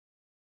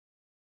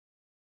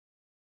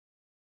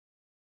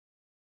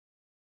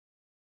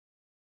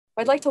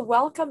I'd like to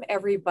welcome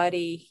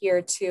everybody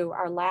here to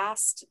our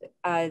last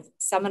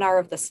seminar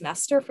of the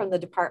semester from the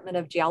Department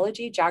of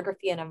Geology,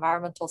 Geography, and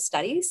Environmental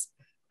Studies.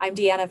 I'm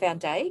Deanna Van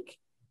Dyke,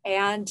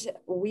 and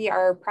we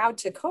are proud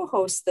to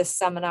co-host this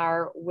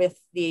seminar with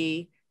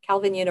the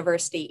Calvin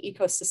University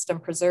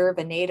Ecosystem Preserve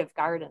and Native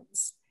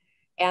Gardens.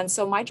 And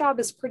so my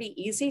job is pretty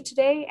easy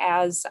today,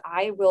 as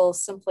I will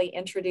simply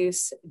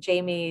introduce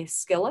Jamie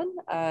Skillen,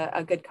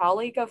 a good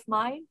colleague of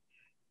mine,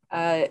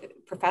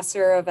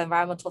 professor of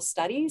environmental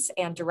studies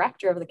and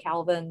director of the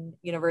Calvin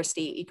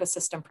University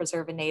Ecosystem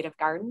Preserve and Native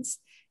Gardens.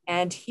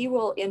 And he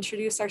will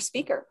introduce our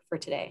speaker for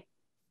today.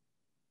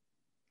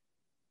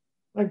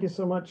 Thank you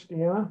so much,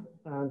 Deanna.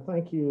 And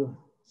thank you,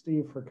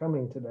 Steve, for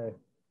coming today.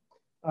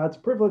 It's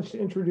a privilege to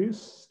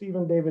introduce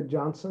Stephen David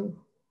Johnson.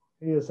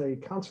 He is a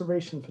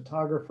conservation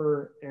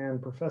photographer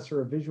and professor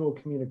of visual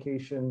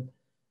communication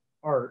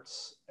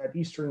arts at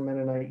Eastern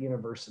Mennonite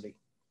University.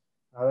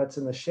 That's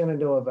in the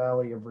Shenandoah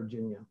Valley of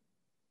Virginia.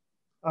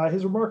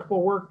 His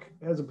remarkable work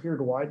has appeared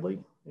widely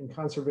in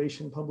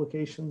conservation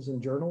publications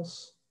and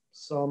journals.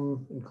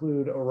 Some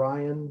include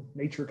Orion,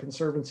 Nature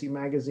Conservancy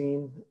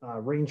Magazine,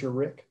 Ranger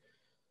Rick,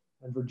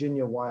 and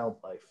Virginia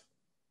Wildlife.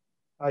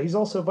 He's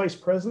also vice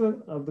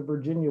president of the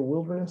Virginia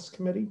Wilderness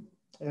Committee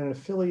and an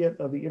affiliate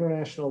of the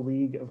International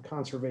League of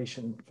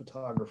Conservation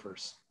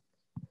Photographers.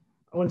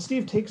 When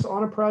Steve takes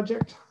on a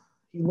project,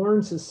 he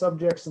learns his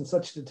subjects in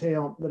such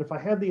detail that if I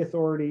had the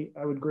authority,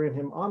 I would grant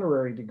him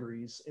honorary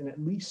degrees in at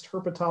least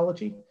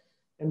herpetology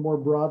and more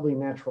broadly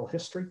natural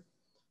history.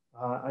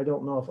 I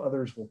don't know if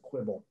others will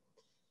quibble.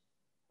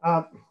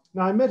 Now,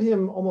 I met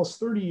him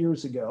almost 30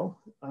 years ago,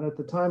 and at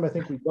the time, I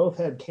think we both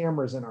had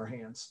cameras in our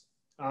hands.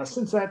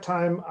 Since that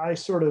time, I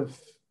sort of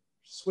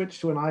switched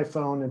to an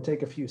iPhone and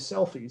take a few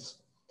selfies.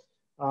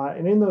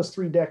 And in those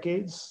 3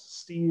 decades,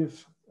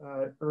 Steve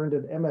earned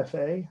an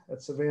MFA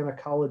at Savannah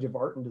College of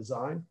Art and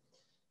Design,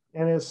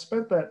 and has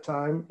spent that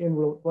time in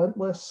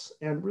relentless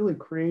and really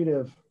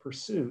creative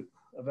pursuit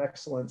of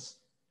excellence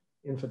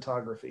in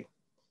photography.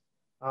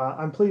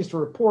 I'm pleased to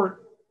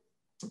report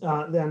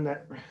then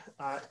that,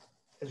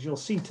 as you'll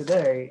see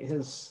today,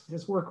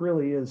 his work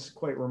really is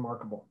quite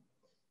remarkable.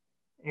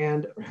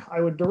 And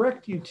I would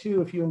direct you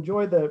to, if you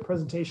enjoy the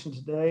presentation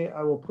today,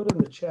 I will put in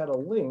the chat a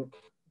link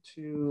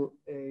to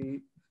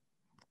a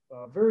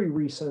very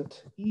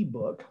recent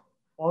ebook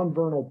on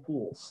vernal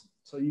pools.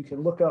 So you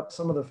can look up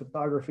some of the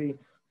photography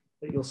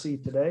that you'll see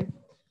today.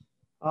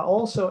 I'll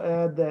also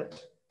add that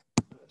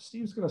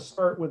Steve's going to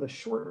start with a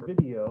short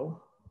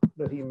video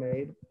that he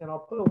made, and I'll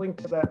put a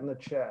link to that in the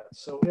chat.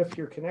 So if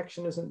your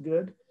connection isn't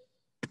good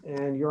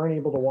and you're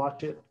unable to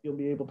watch it, you'll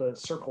be able to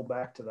circle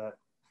back to that.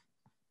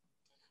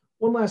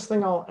 One last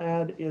thing I'll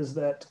add is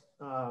that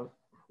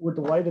we're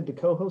delighted to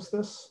co-host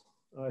this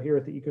here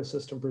at the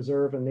Ecosystem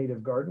Preserve and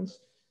Native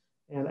Gardens.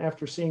 And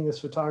after seeing this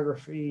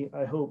photography,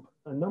 I hope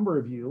a number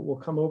of you will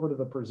come over to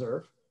the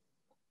preserve,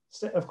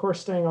 of course,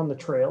 staying on the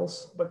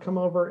trails, but come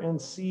over and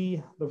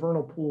see the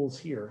vernal pools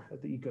here at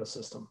the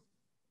Ecosystem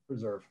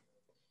Preserve.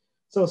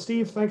 So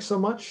Steve, thanks so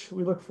much.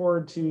 We look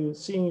forward to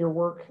seeing your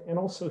work and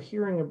also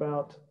hearing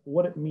about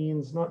what it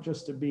means not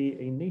just to be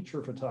a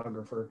nature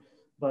photographer,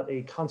 but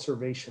a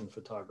conservation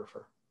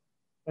photographer.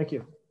 Thank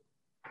you.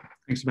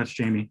 Thanks so much,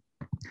 Jamie.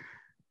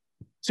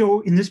 So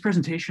in this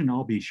presentation,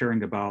 I'll be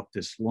sharing about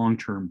this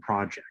long-term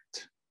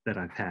project that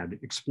I've had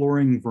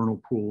exploring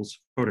vernal pools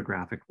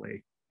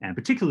photographically, and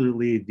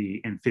particularly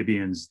the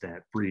amphibians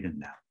that breed in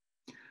them.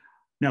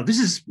 Now, this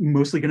is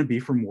mostly going to be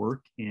from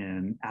work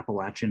in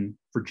Appalachian,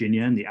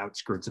 Virginia, and the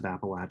outskirts of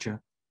Appalachia,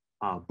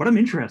 but I'm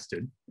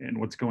interested in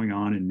what's going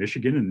on in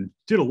Michigan and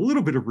did a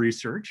little bit of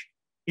research.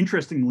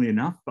 Interestingly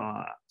enough,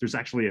 there's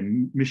actually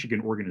a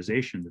Michigan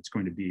organization that's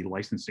going to be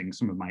licensing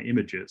some of my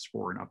images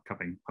for an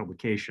upcoming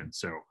publication.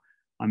 So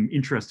I'm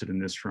interested in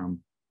this from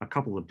a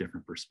couple of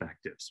different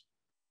perspectives.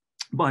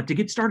 But to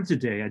get started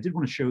today, I did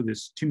want to show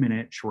this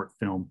 2-minute short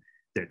film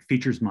that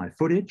features my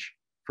footage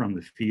from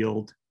the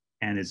field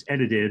and is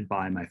edited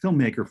by my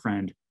filmmaker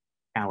friend,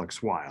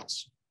 Alex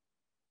Wiles.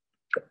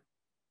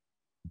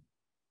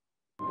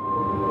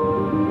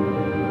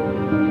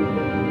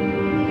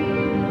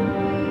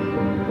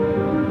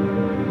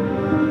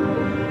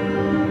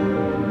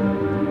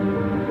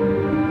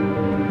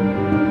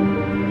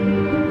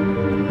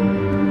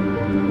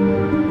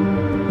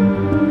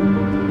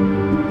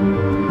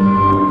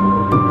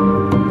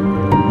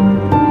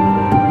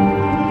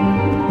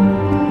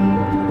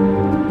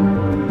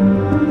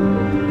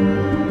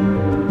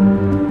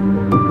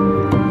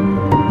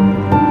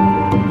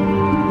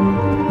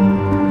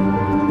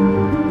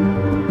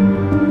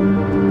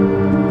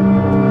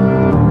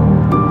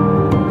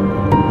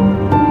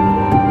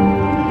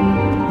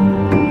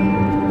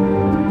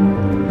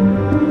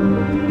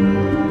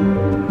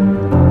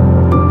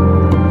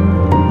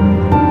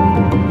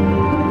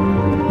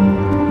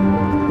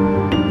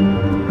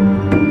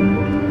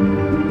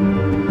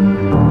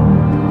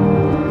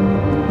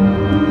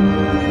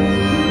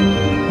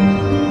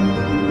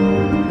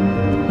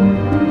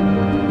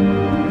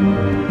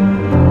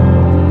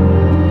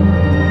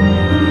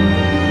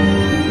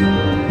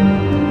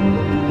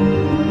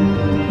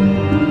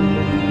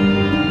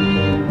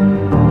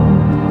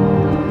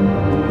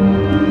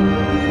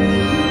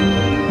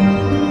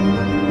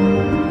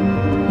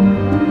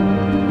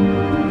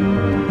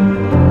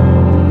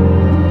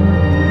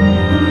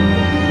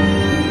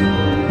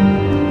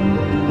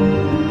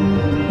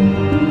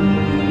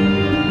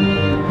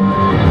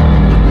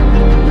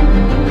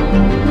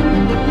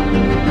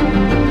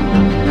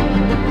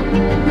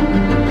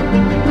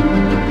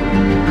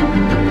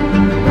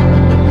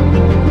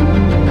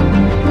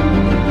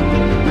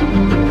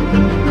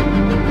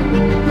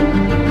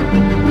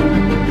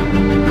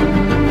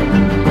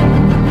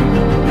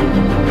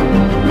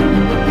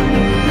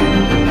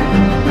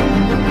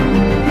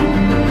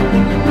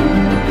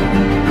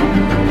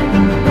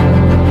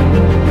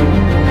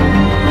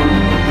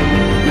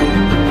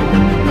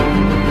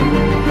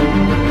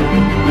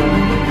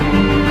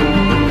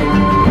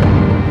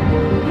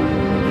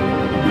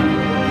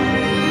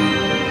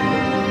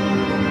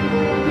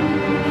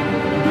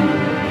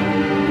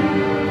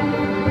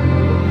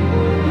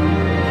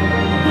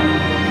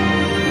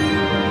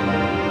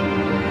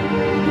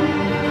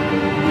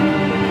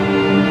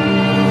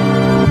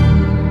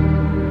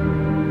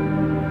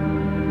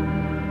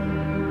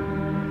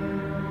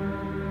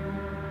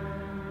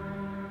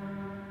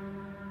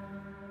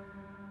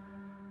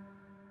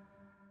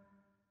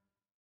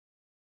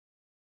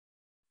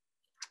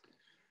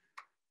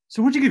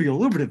 So I want to give you a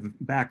little bit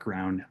of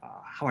background,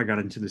 how I got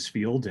into this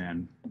field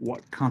and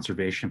what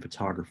conservation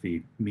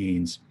photography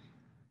means.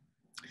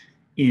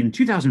 In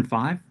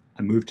 2005,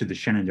 I moved to the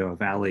Shenandoah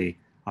Valley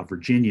of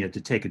Virginia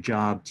to take a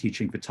job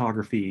teaching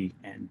photography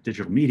and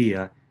digital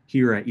media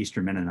here at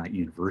Eastern Mennonite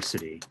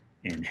University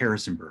in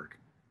Harrisonburg.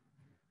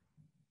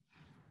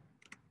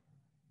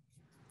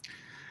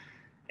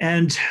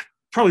 And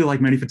probably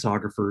like many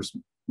photographers,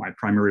 my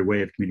primary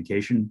way of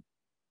communication,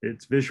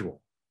 it's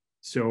visual.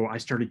 So I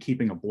started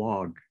keeping a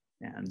blog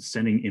and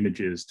sending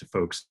images to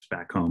folks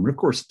back home. And of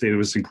course,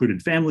 those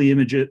included family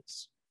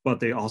images, but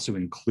they also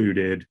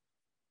included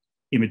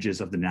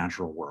images of the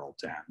natural world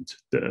and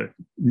the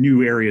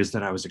new areas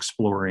that I was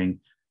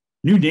exploring,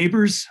 new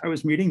neighbors I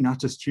was meeting,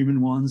 not just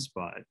human ones,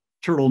 but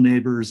turtle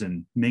neighbors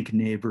and mink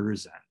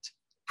neighbors and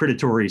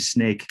predatory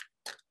snake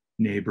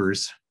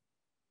neighbors.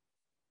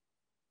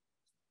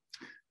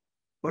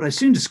 But I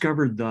soon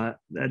discovered that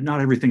not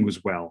everything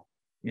was well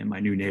in my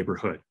new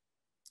neighborhood.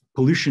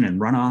 Pollution and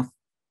runoff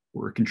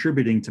were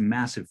contributing to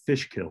massive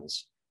fish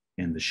kills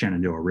in the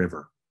Shenandoah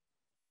River.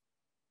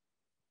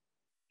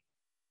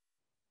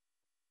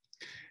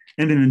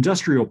 And an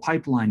industrial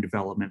pipeline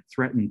development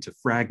threatened to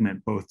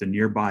fragment both the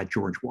nearby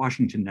George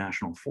Washington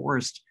National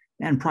Forest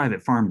and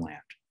private farmland,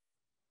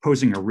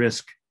 posing a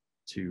risk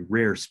to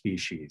rare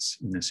species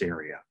in this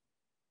area.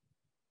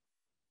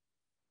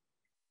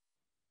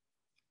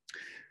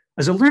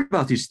 As I learned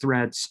about these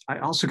threats, I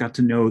also got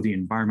to know the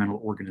environmental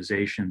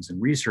organizations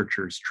and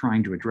researchers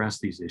trying to address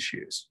these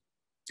issues.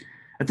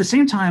 At the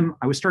same time,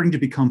 I was starting to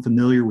become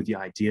familiar with the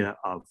idea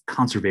of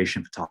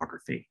conservation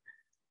photography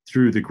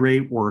through the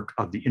great work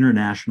of the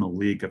International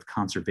League of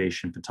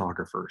Conservation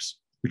Photographers,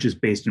 which is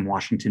based in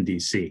Washington,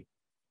 D.C.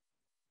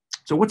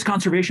 So what's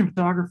conservation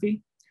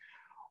photography?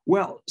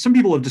 Well, some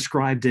people have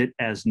described it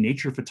as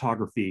nature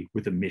photography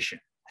with a mission.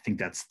 I think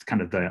that's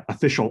kind of the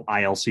official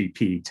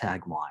ILCP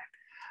tagline.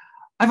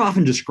 I've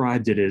often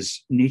described it as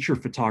nature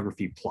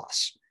photography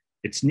plus.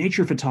 It's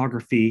nature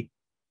photography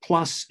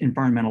plus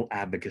environmental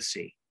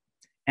advocacy,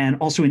 and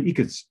also an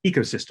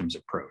ecosystems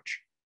approach.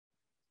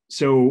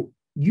 So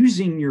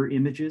using your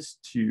images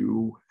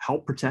to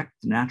help protect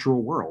the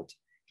natural world,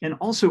 and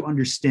also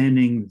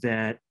understanding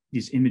that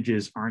these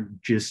images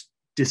aren't just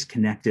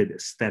disconnected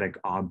aesthetic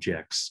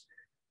objects.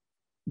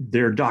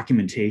 They're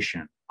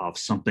documentation of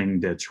something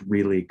that's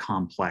really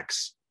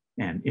complex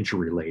and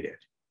interrelated.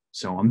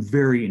 So I'm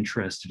very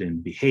interested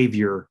in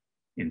behavior,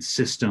 in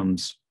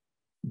systems,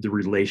 the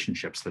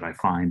relationships that I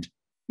find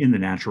in the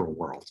natural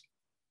world.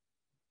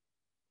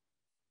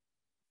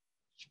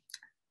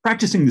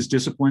 Practicing this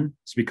discipline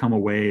has become a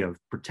way of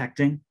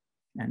protecting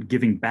and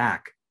giving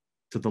back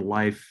to the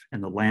life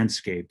and the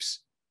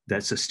landscapes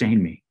that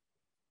sustain me.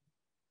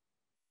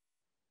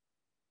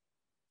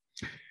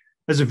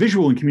 As a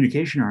visual and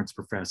communication arts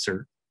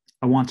professor,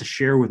 I want to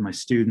share with my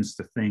students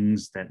the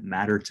things that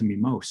matter to me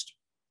most.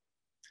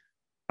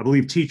 I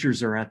believe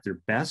teachers are at their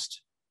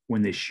best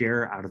when they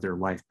share out of their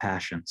life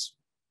passions.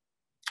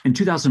 In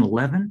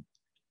 2011,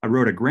 I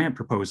wrote a grant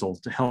proposal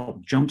to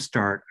help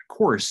jumpstart a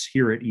course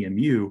here at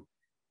EMU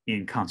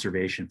in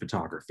conservation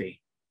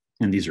photography.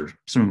 And these are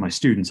some of my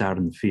students out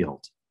in the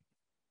field.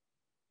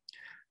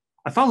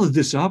 I followed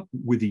this up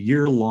with a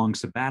year-long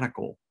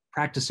sabbatical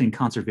practicing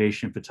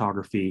conservation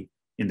photography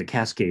in the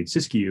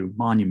Cascade-Siskiyou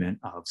Monument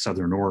of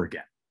Southern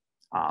Oregon,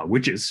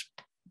 which is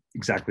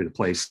exactly the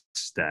place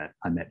that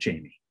I met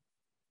Jamie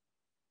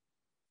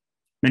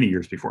many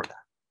years before that.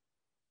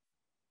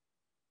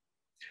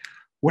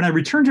 When I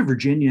returned to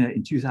Virginia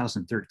in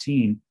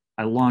 2013,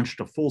 I launched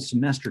a full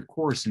semester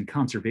course in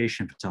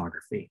conservation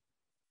photography.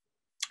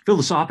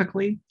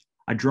 Philosophically,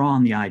 I draw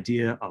on the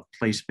idea of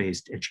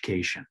place-based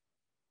education.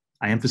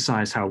 I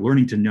emphasize how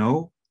learning to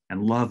know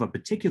and love a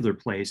particular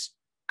place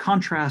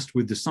contrasts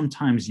with the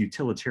sometimes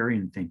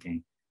utilitarian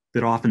thinking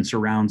that often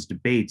surrounds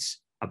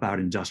debates about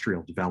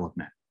industrial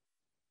development.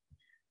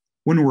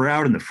 When we're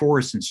out in the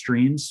forests and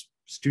streams,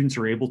 students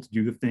are able to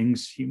do the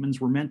things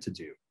humans were meant to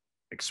do: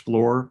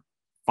 explore,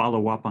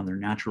 follow up on their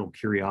natural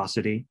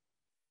curiosity,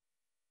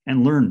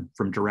 and learn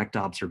from direct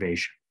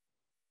observation.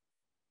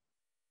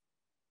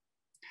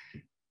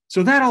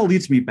 So that all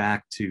leads me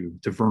back to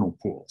vernal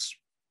pools.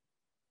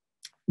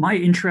 My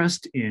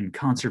interest in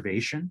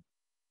conservation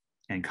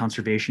and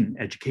conservation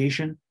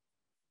education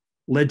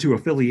led to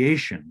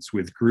affiliations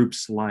with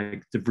groups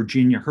like the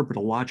Virginia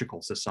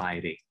Herpetological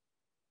Society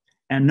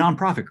and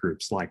nonprofit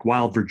groups like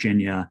Wild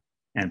Virginia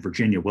and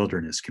Virginia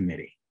Wilderness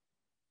Committee.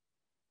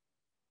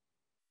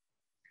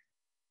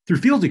 Through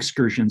field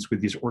excursions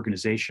with these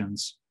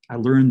organizations, I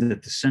learned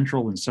that the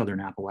central and southern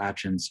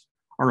Appalachians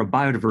are a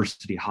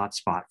biodiversity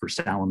hotspot for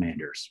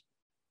salamanders,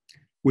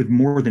 with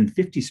more than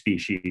 50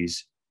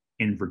 species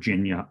in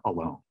Virginia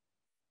alone.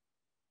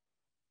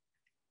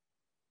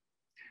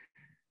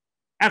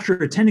 After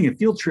attending a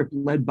field trip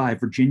led by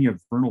Virginia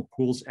vernal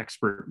pools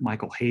expert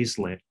Michael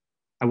Hazlett,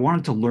 I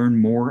wanted to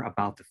learn more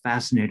about the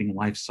fascinating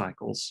life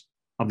cycles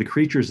of the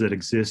creatures that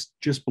exist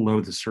just below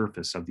the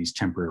surface of these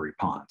temporary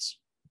ponds.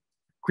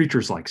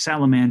 Creatures like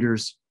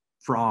salamanders,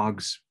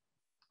 frogs,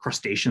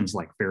 crustaceans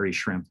like fairy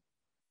shrimp,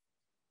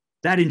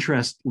 That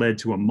interest led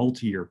to a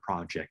multi-year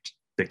project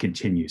that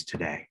continues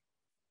today.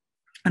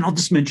 And I'll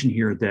just mention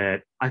here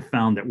that I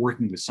found that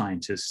working with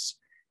scientists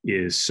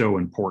is so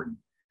important.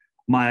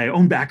 My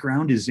own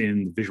background is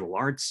in visual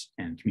arts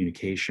and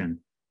communication,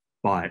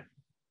 but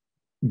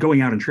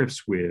going out on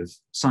trips with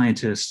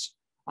scientists,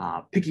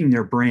 picking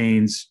their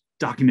brains,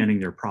 documenting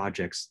their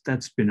projects,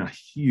 that's been a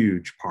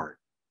huge part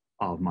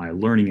of my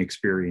learning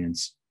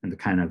experience and the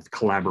kind of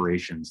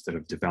collaborations that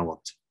have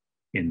developed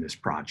in this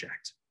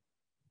project.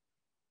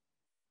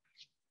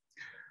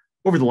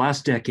 Over the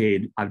last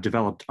decade, I've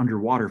developed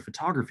underwater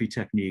photography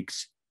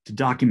techniques to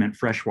document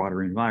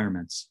freshwater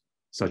environments,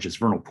 such as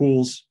vernal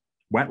pools,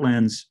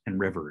 wetlands, and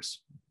rivers.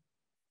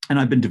 And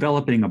I've been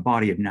developing a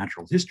body of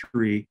natural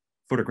history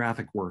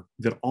photographic work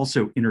that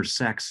also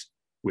intersects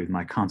with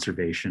my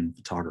conservation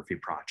photography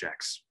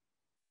projects.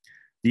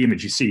 The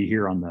image you see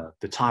here on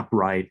the top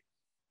right,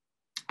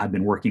 I've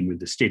been working with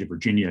the state of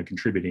Virginia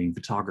contributing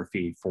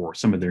photography for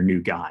some of their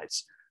new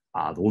guides.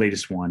 The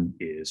latest one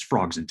is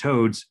frogs and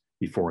toads.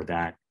 Before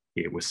that,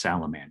 it was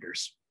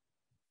salamanders.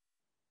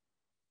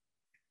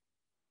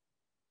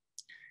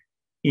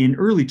 In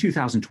early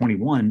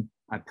 2021,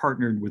 I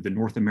partnered with the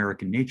North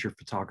American Nature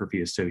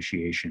Photography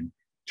Association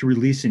to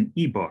release an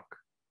ebook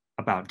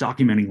about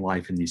documenting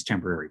life in these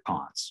temporary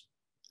ponds.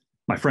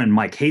 My friend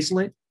Mike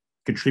Hazlett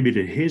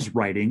contributed his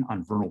writing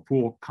on vernal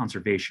pool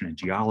conservation and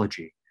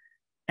geology,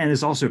 and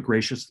has also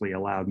graciously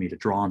allowed me to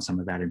draw on some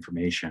of that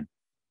information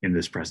in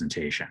this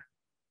presentation.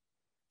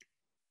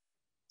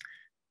 I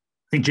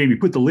think Jamie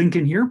put the link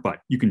in here,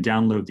 but you can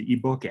download the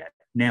ebook at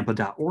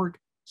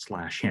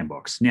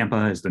nampa.org/handbooks.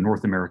 NAMPA is the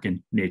North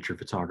American Nature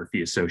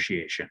Photography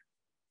Association.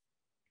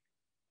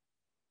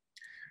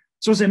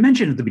 So as I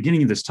mentioned at the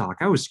beginning of this talk,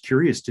 I was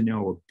curious to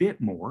know a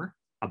bit more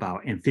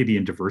about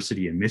amphibian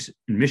diversity in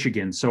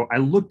Michigan. So I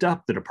looked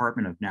up the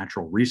Department of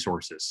Natural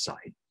Resources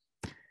site,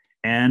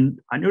 and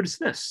I noticed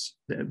this,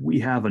 that we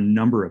have a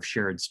number of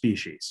shared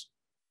species.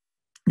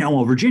 Now,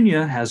 while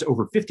Virginia has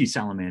over 50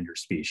 salamander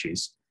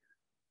species,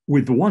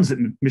 with the ones that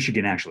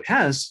Michigan actually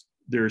has,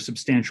 there's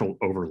substantial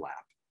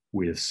overlap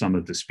with some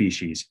of the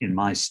species in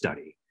my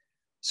study.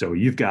 So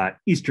you've got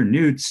eastern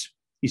newts,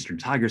 eastern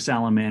tiger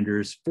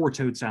salamanders,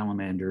 four-toed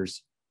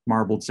salamanders,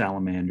 marbled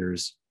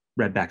salamanders,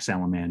 redback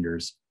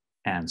salamanders,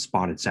 and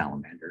spotted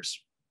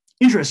salamanders.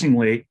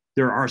 Interestingly,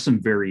 there are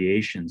some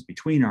variations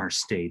between our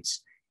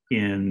states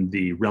in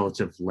the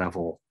relative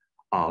level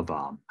of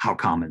how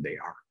common they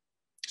are.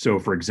 So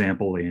for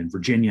example, in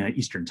Virginia,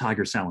 eastern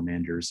tiger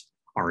salamanders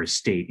are a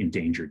state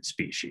endangered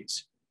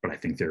species, but I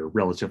think they're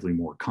relatively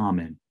more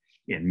common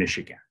in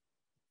Michigan.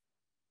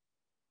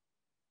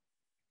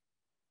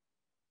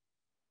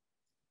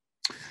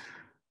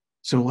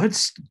 So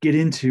let's get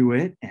into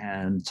it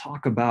and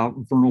talk about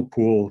vernal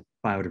pool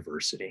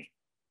biodiversity.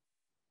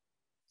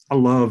 I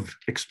love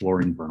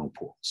exploring vernal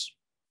pools.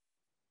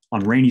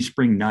 On rainy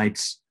spring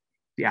nights,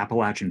 the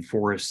Appalachian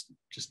forest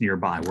just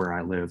nearby where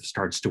I live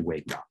starts to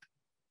wake up.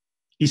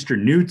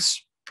 Eastern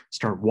newts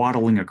start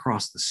waddling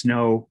across the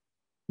snow.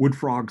 Wood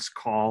frogs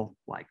call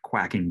like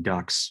quacking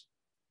ducks.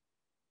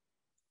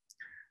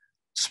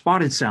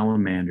 Spotted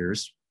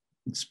salamanders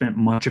spent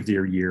much of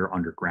their year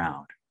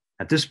underground.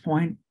 At this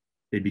point,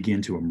 they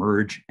begin to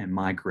emerge and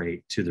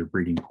migrate to their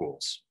breeding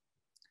pools.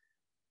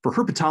 For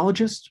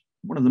herpetologists,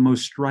 one of the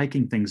most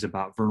striking things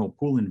about vernal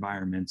pool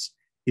environments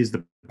is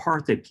the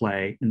part they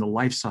play in the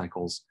life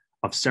cycles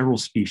of several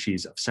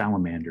species of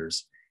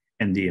salamanders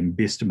and the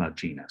Ambystoma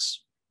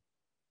genus.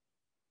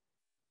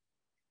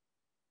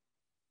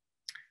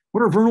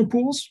 What are vernal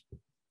pools?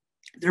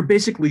 They're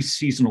basically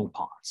seasonal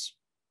ponds.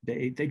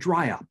 They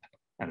dry up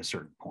at a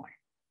certain point.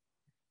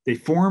 They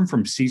form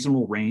from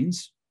seasonal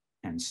rains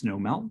and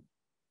snowmelt.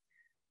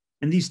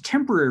 And these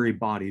temporary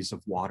bodies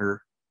of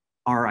water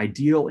are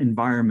ideal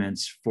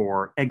environments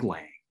for egg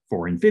laying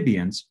for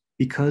amphibians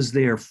because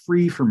they are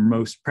free from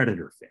most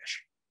predator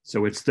fish.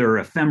 So it's their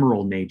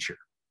ephemeral nature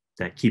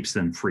that keeps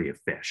them free of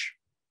fish.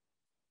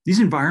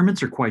 These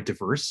environments are quite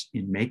diverse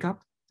in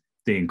makeup.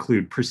 They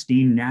include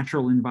pristine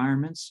natural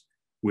environments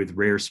with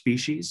rare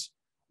species,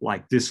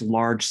 like this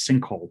large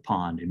sinkhole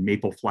pond in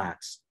Maple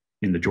Flats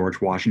in the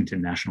George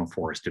Washington National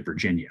Forest of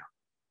Virginia.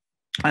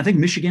 I think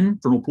Michigan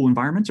vernal pool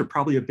environments are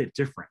probably a bit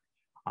different.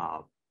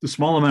 The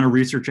small amount of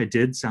research I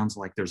did sounds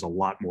like there's a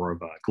lot more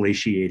of a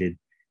glaciated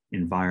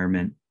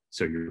environment.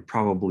 So you're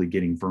probably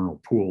getting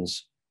vernal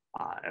pools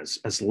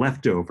as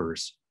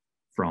leftovers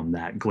from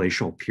that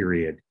glacial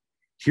period.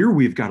 Here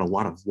we've got a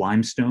lot of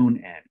limestone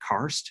and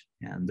karst,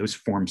 and those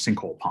form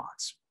sinkhole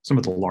ponds, some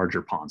of the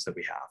larger ponds that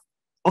we have.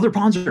 Other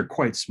ponds are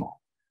quite small.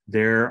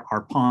 There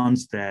are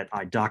ponds that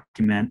I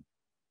document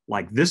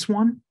like this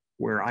one,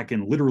 where I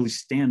can literally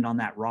stand on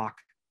that rock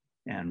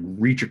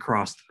and reach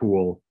across the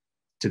pool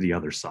to the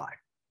other side.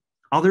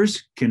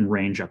 Others can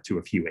range up to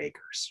a few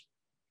acres.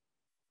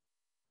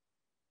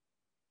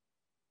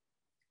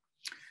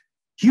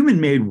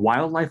 Human-made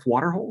wildlife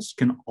waterholes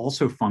can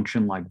also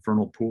function like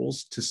vernal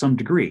pools to some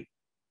degree,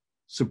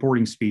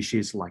 supporting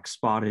species like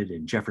spotted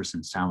and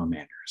Jefferson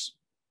salamanders.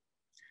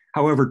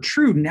 However,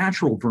 true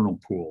natural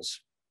vernal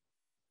pools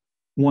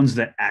ones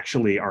that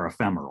actually are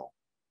ephemeral,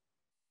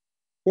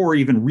 or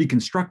even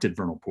reconstructed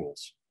vernal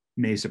pools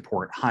may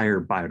support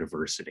higher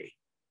biodiversity.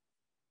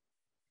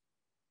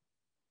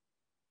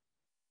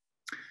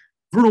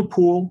 Vernal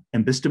pool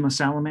ambystoma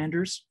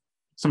salamanders,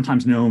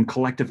 sometimes known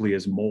collectively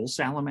as mole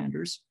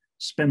salamanders,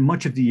 spend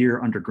much of the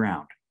year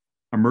underground,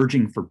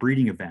 emerging for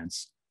breeding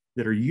events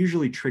that are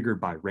usually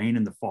triggered by rain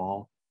in the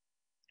fall,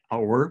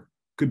 or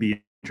could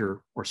be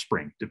winter or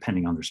spring,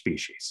 depending on their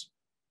species.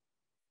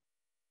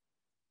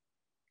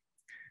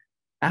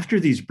 After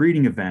these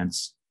breeding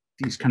events,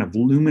 these kind of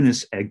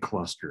luminous egg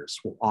clusters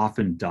will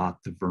often dot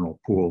the vernal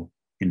pool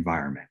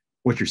environment.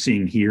 What you're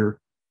seeing here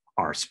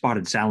are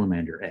spotted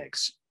salamander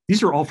eggs.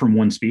 These are all from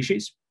one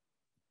species.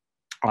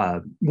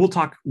 We'll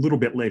talk a little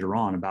bit later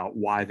on about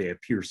why they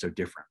appear so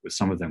different, with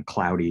some of them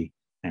cloudy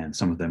and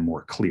some of them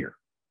more clear.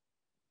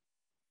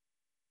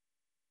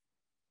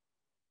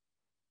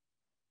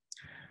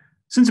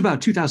 Since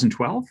about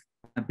 2012,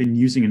 I've been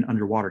using an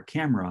underwater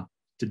camera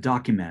to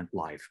document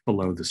life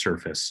below the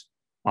surface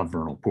of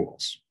vernal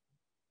pools.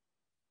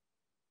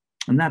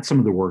 And that's some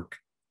of the work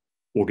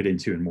we'll get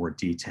into in more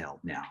detail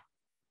now.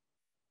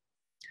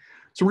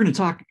 So we're going to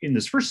talk in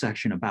this first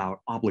section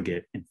about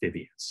obligate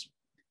amphibians.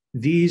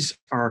 These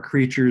are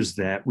creatures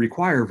that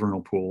require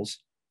vernal pools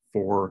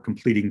for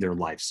completing their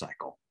life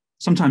cycle,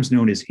 sometimes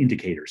known as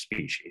indicator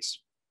species.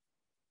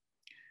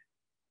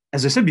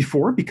 As I said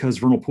before, because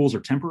vernal pools are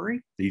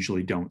temporary, they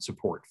usually don't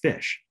support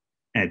fish.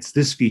 And it's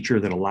this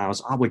feature that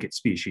allows obligate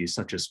species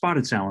such as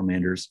spotted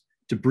salamanders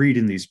to breed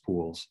in these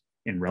pools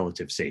in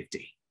relative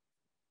safety.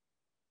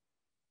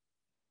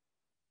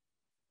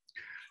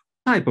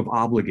 Type of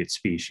obligate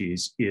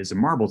species is a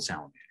marbled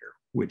salamander,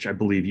 which I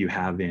believe you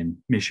have in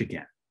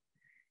Michigan.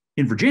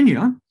 In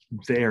Virginia,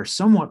 they are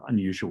somewhat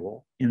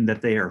unusual in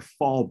that they are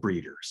fall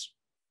breeders.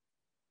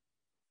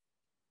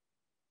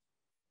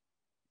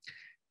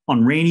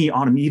 On rainy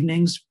autumn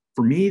evenings,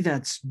 for me,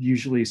 that's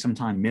usually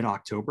sometime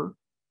mid-October,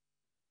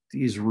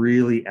 these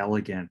really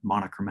elegant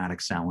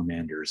monochromatic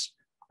salamanders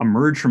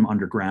emerge from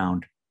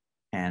underground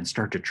and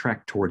start to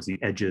trek towards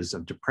the edges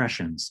of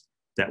depressions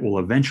that will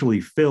eventually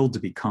fill to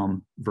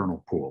become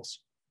vernal pools.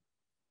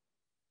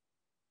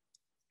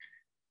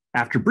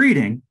 After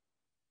breeding,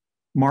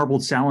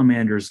 marbled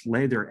salamanders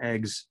lay their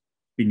eggs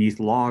beneath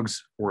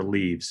logs or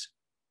leaves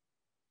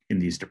in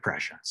these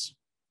depressions.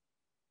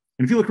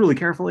 And if you look really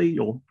carefully,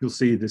 you'll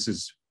see this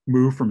is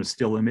moved from a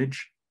still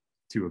image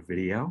to a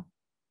video.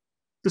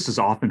 This is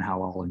often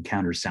how I'll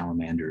encounter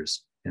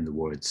salamanders in the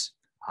woods.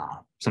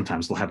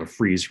 Sometimes they'll have a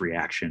freeze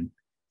reaction,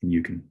 and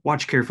you can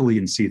watch carefully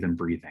and see them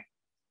breathing.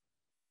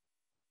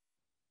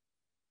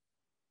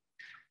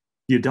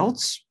 The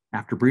adults,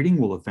 after breeding,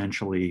 will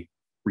eventually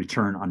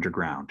return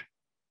underground.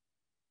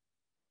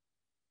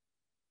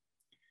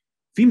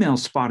 Female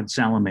spotted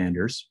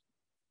salamanders,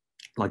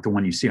 like the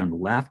one you see on the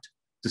left,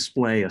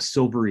 display a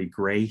silvery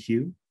gray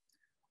hue,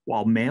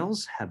 while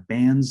males have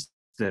bands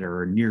that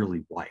are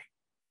nearly white.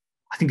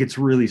 I think it's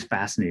really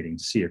fascinating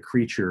to see a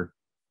creature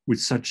with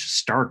such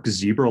stark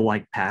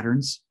zebra-like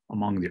patterns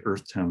among the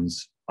earth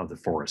tones of the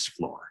forest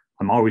floor.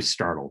 I'm always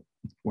startled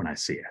when I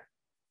see it.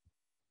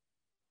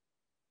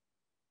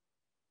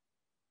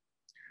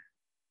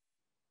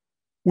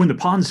 When the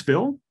ponds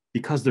fill,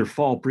 because they're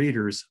fall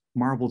breeders,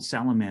 marbled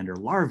salamander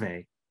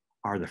larvae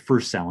are the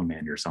first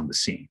salamanders on the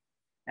scene.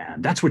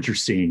 And that's what you're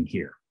seeing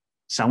here.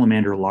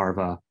 Salamander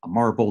larva, a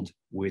marbled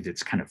with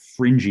its kind of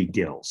fringy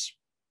gills.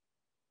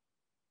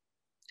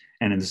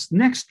 And in this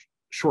next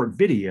short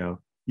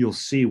video, you'll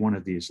see one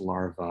of these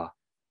larvae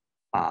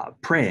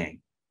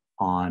preying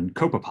on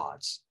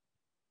copepods.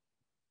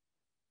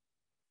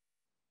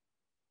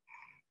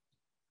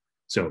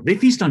 So they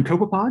feast on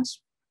copepods,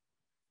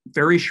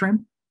 fairy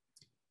shrimp,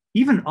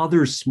 even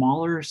other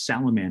smaller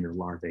salamander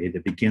larvae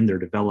that begin their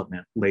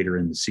development later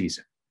in the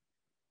season.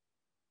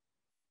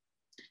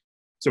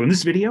 So in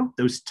this video,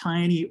 those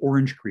tiny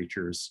orange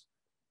creatures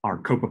are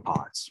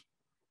copepods.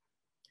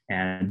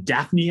 And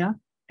Daphnia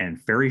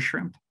and fairy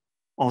shrimp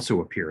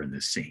also appear in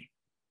this scene.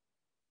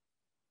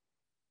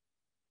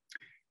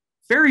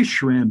 Fairy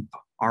shrimp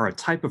are a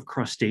type of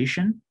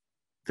crustacean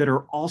that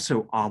are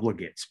also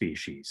obligate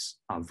species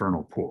of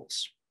vernal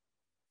pools.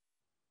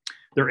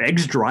 Their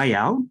eggs dry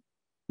out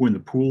when the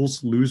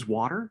pools lose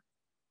water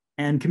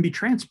and can be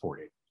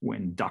transported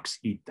when ducks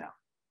eat them.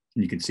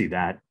 And you can see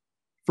that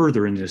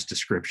further in this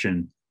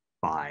description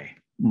by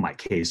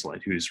Mike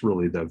Hazlett, who's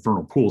really the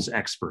vernal pools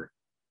expert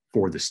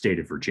for the state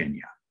of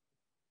Virginia.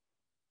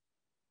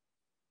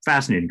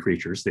 Fascinating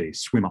creatures. They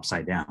swim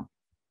upside down,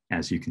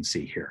 as you can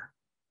see here.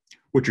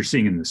 What you're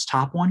seeing in this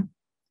top one,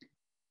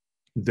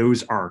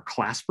 those are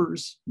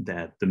claspers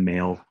that the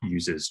male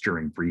uses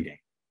during breeding.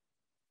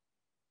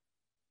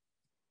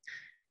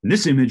 In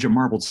this image, a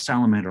marbled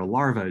salamander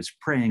larva is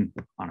preying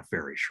on a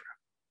fairy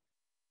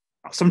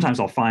shrimp. Sometimes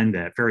I'll find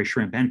that fairy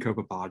shrimp and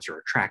copepods are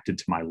attracted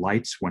to my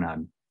lights when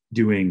I'm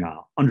doing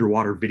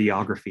underwater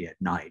videography at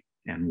night,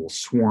 and will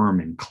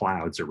swarm in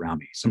clouds around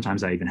me.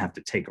 Sometimes I even have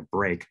to take a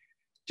break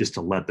just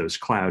to let those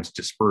clouds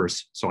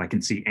disperse so I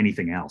can see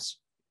anything else.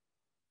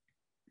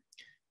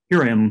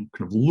 here I am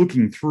kind of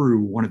looking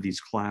through one of these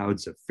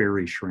clouds of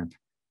fairy shrimp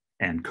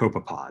and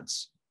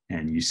copepods,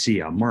 and you see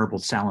a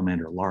marbled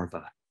salamander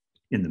larva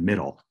in the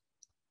middle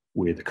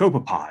with a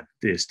copepod,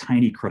 this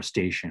tiny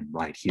crustacean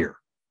right here.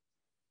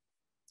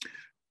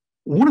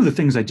 One of the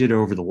things I did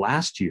over the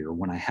last year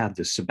when I had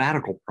this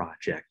sabbatical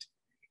project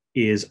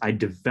is I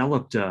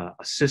developed a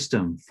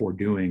system for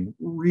doing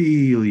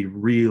really,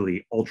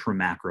 really ultra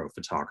macro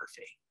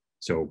photography.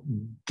 So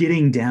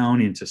getting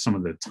down into some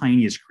of the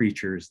tiniest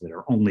creatures that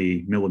are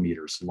only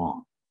millimeters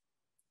long.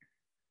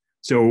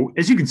 So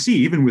as you can see,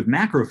 even with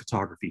macro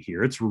photography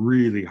here, it's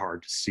really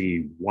hard to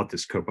see what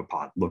this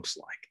copepod looks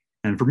like.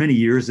 And for many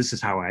years, this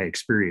is how I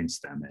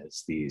experienced them,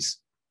 as these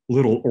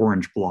little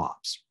orange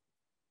blobs.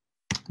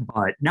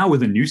 But now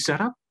with a new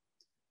setup,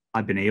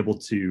 I've been able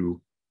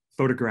to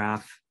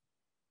photograph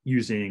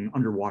using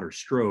underwater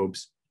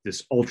strobes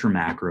this ultra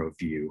macro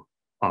view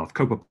of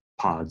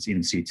copepods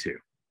in situ,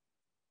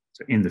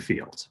 so in the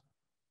field.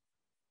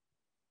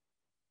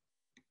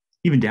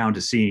 Even down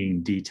to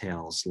seeing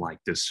details like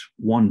this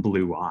one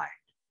blue eye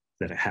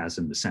that it has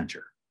in the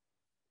center.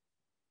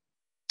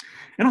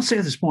 And I'll say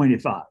at this point,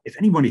 if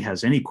anybody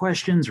has any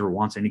questions or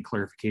wants any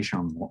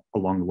clarification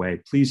along the way,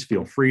 please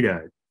feel free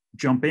to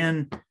jump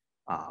in,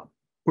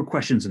 put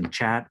questions in the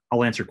chat.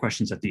 I'll answer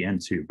questions at the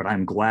end too, but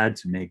I'm glad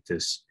to make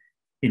this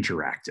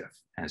interactive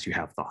as you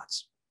have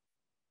thoughts.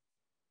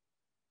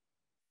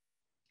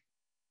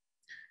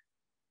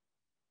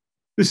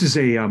 This is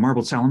a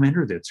marbled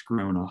salamander that's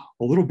grown a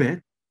little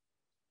bit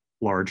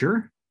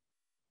larger.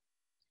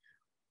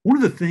 One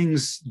of the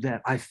things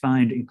that I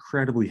find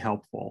incredibly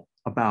helpful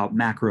about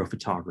macro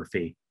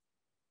photography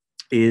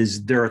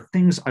is there are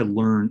things I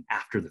learn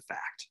after the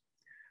fact.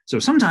 So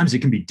sometimes it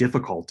can be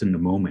difficult in the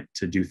moment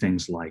to do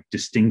things like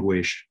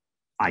distinguish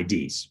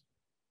IDs,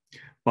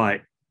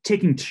 but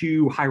taking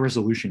two high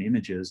resolution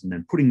images and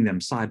then putting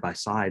them side by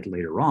side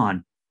later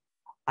on,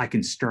 I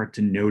can start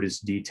to notice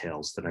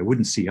details that I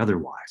wouldn't see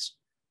otherwise,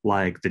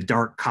 like the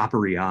dark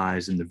coppery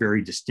eyes and the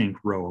very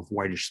distinct row of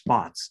whitish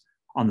spots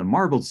on the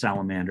marbled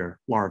salamander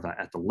larva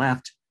at the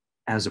left,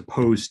 as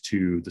opposed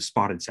to the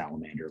spotted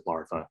salamander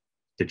larva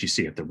that you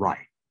see at the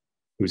right,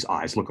 whose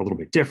eyes look a little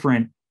bit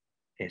different.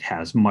 It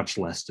has much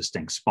less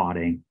distinct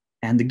spotting,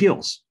 and the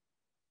gills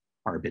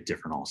are a bit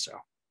different also.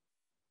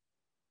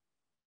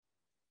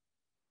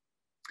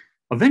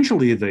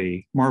 Eventually,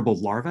 the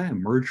marbled larvae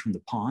emerge from the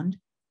pond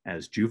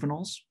as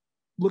juveniles,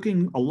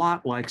 looking a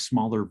lot like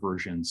smaller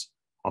versions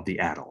of the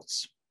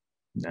adults.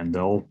 Then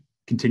they'll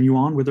continue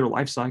on with their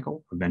life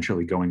cycle,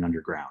 eventually going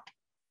underground.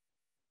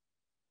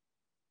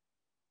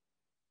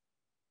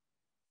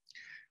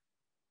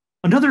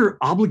 Another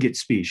obligate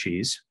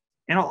species,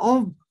 and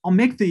I'll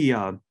make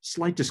the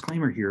slight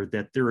disclaimer here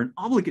that they're an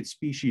obligate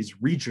species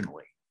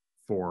regionally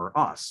for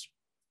us,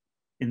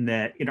 in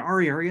that in our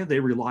area, they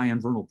rely on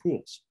vernal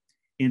pools.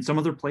 In some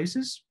other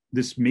places,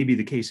 this may be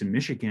the case in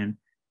Michigan,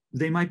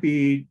 they might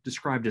be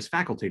described as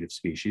facultative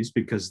species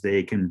because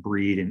they can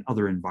breed in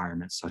other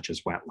environments such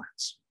as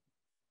wetlands.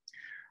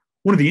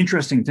 One of the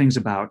interesting things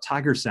about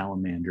tiger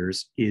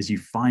salamanders is you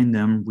find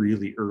them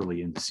really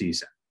early in the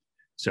season.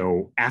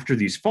 So after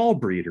these fall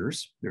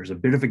breeders, there's a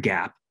bit of a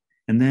gap,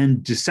 and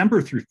then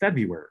December through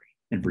February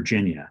in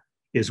Virginia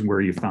is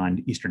where you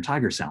find eastern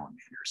tiger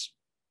salamanders.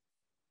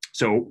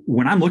 So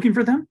when I'm looking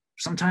for them,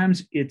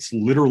 sometimes it's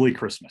literally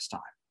Christmas time.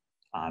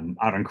 I'm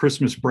out on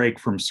Christmas break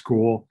from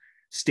school,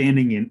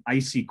 standing in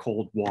icy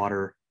cold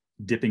water,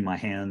 dipping my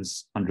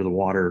hands under the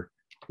water,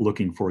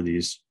 looking for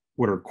these,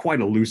 what are quite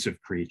elusive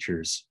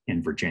creatures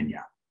in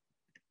Virginia.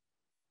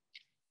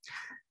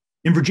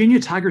 In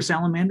Virginia, tiger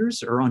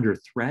salamanders are under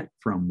threat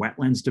from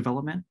wetlands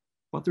development,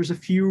 but there's a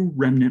few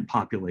remnant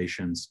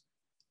populations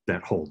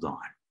that hold on.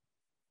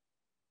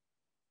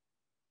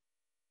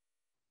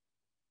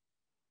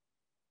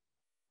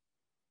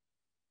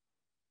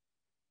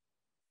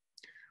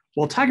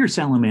 While tiger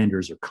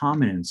salamanders are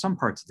common in some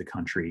parts of the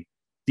country,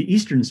 the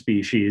eastern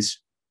species,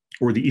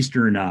 or the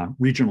eastern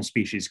regional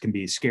species, can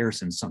be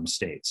scarce in some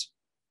states.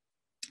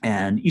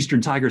 And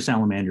eastern tiger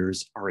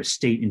salamanders are a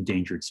state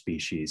endangered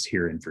species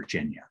here in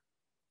Virginia.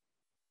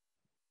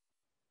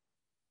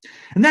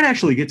 And that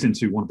actually gets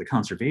into one of the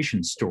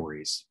conservation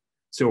stories.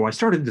 So I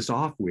started this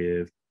off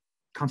with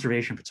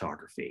conservation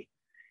photography.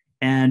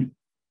 And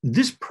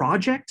this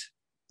project,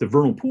 the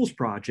Vernal Pools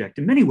Project,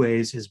 in many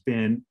ways has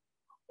been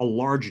a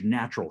large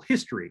natural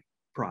history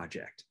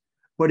project,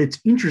 but it's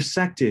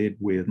intersected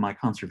with my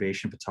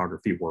conservation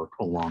photography work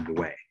along the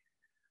way.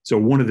 So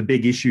one of the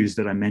big issues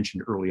that I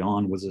mentioned early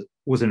on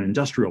was an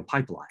industrial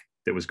pipeline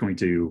that was going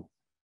to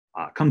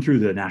come through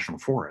the national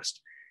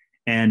forest.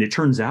 And it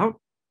turns out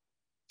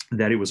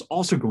that it was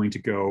also going to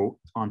go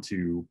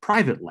onto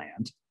private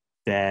land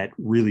that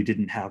really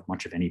didn't have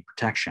much of any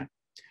protection.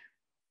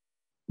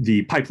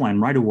 The pipeline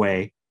right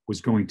away was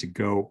going to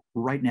go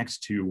right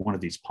next to one of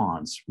these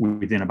ponds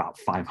within about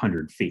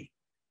 500 feet.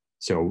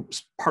 So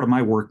part of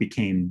my work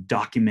became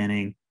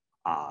documenting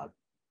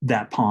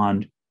that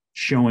pond,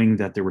 showing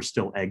that there were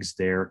still eggs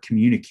there,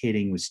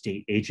 communicating with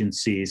state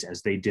agencies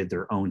as they did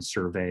their own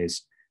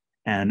surveys,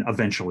 And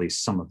eventually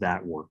some of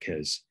that work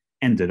has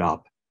ended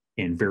up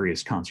in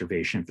various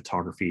conservation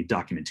photography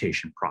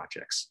documentation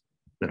projects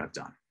that I've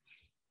done.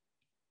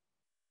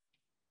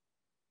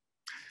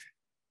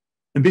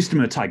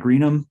 Ambystoma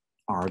tigrinum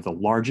are the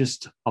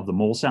largest of the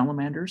mole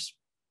salamanders.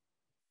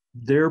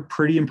 They're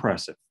pretty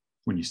impressive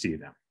when you see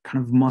them,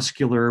 kind of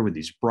muscular with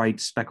these bright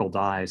speckled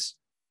eyes,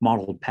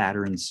 mottled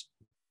patterns,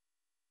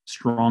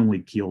 strongly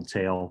keeled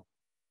tail.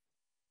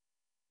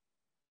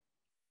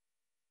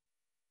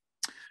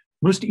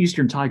 Most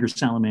eastern tiger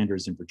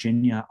salamanders in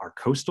Virginia are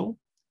coastal,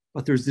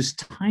 but there's this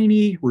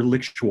tiny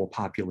relictual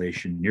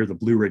population near the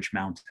Blue Ridge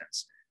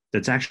Mountains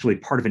that's actually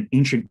part of an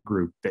ancient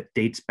group that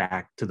dates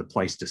back to the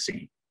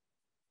Pleistocene.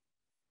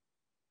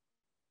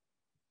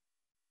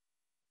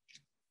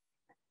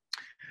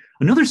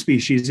 Another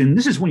species, and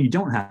this is one you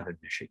don't have in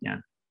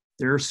Michigan,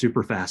 they're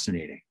super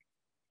fascinating.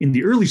 In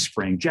the early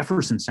spring,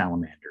 Jefferson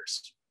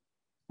salamanders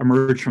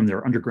emerge from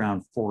their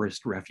underground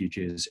forest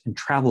refuges and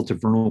travel to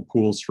vernal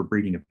pools for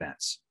breeding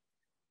events.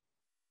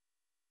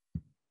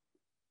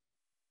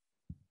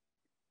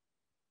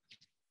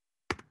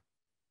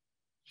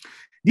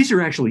 These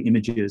are actually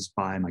images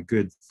by my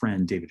good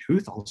friend David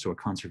Huth, also a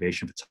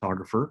conservation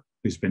photographer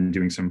who's been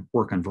doing some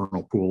work on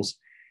vernal pools.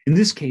 In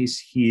this case,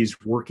 he's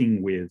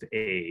working with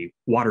a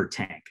water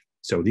tank.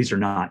 So these are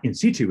not in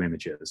situ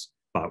images,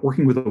 but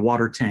working with a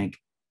water tank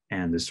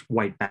and this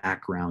white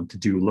background to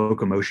do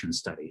locomotion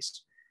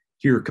studies.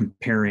 Here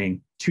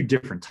comparing two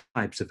different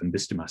types of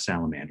Ambystoma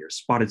salamanders,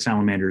 spotted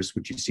salamanders,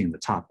 which you see in the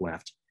top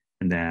left,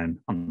 and then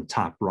on the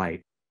top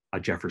right, a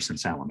Jefferson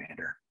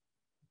salamander.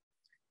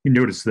 You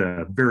notice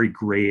the very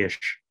grayish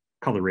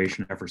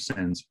coloration of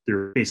Jeffersons.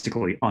 They're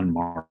basically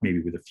unmarked,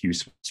 maybe with a few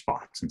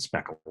spots and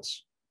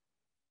speckles.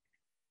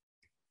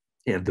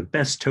 They have the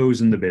best toes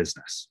in the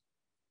business.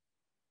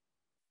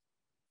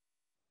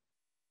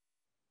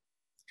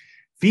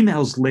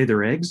 Females lay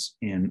their eggs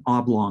in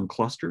oblong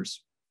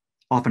clusters,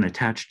 often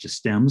attached to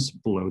stems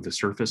below the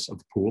surface of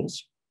the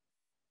pools.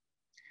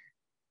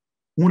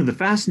 One of the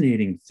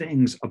fascinating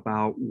things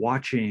about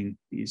watching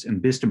these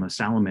Ambystoma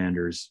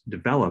salamanders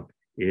develop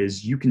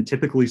is you can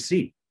typically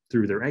see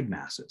through their egg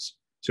masses.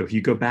 So if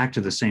you go back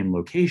to the same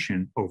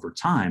location over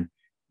time,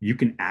 you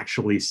can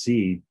actually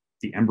see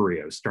the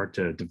embryos start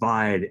to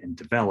divide and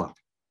develop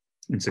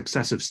in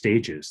successive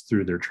stages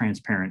through their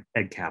transparent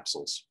egg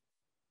capsules.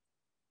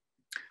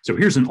 So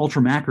here's an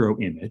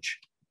ultramacro image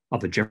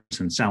of a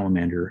Jefferson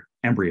salamander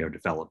embryo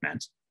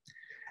development.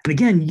 And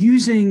again,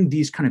 using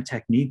these kind of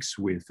techniques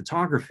with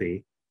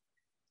photography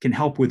can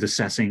help with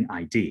assessing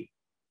ID.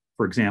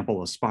 For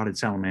example, a spotted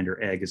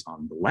salamander egg is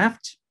on the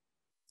left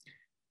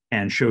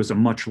and shows a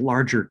much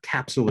larger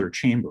capsular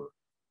chamber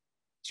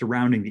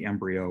surrounding the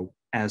embryo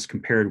as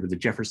compared with the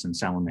Jefferson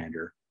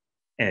salamander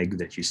egg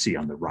that you see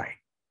on the right.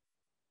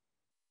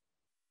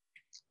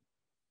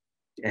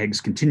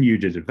 Eggs continue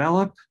to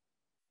develop,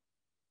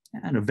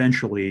 and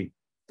eventually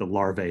the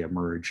larvae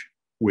emerge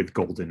with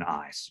golden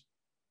eyes.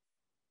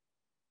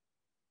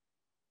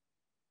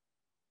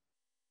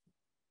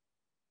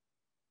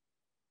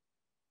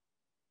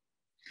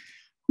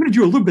 I'm going to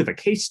do a little bit of a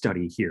case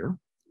study here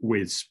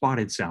with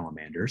spotted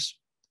salamanders.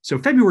 So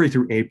February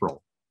through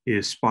April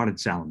is spotted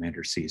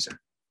salamander season.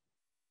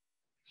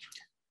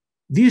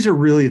 These are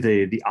really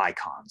the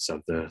icons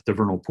of the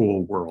vernal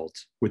pool world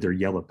with their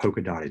yellow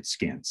polka dotted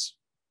skins.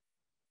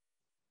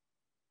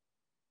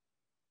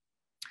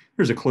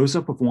 Here's a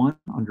close-up of one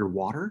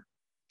underwater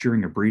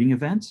during a breeding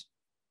event.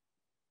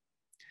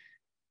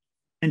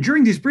 And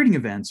during these breeding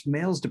events,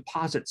 males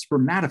deposit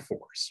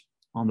spermatophores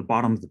on the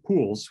bottom of the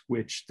pools,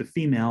 which the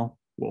female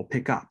will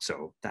pick up.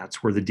 So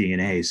that's where the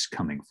DNA is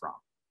coming from.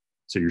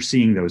 So you're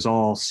seeing those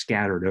all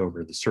scattered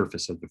over the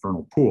surface of the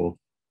vernal pool.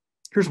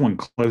 Here's one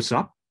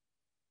close-up.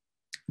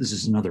 This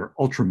is another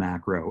ultra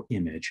macro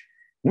image.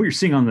 What you're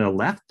seeing on the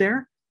left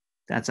there,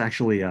 that's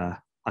actually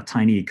a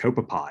tiny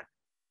copepod.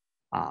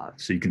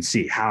 So you can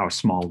see how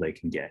small they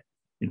can get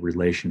in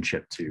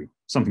relationship to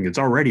something that's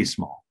already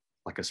small,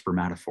 like a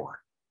spermatophore.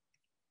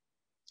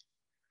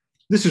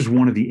 This is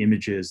one of the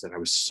images that I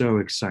was so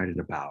excited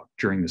about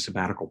during the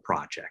sabbatical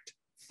project,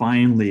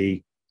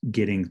 finally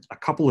getting a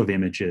couple of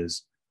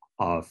images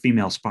of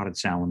female spotted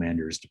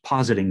salamanders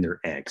depositing their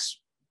eggs.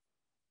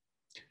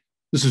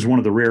 This is one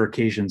of the rare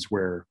occasions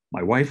where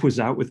my wife was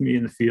out with me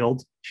in the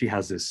field. She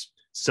has this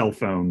cell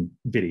phone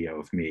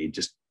video of me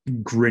just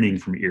grinning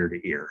from ear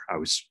to ear. I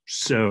was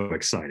so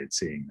excited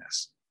seeing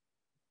this.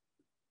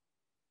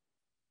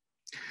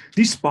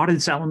 These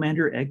spotted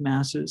salamander egg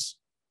masses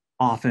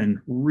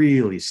often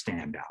really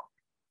stand out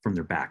from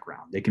their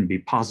background. They can be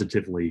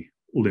positively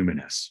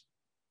luminous.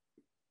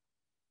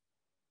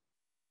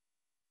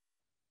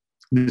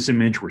 In this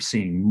image, we're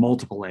seeing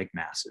multiple egg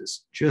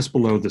masses just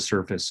below the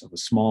surface of a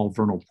small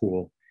vernal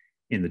pool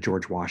in the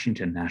George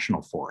Washington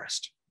National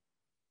Forest.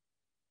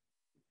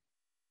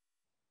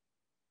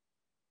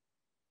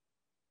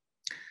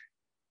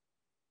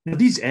 Now,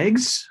 these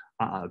eggs,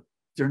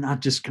 they're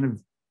not just kind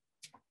of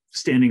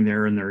standing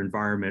there in their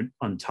environment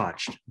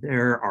untouched,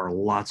 there are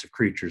lots of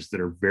creatures that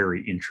are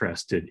very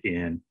interested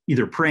in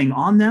either preying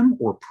on them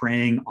or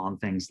preying on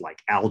things like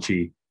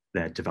algae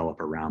that develop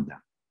around them.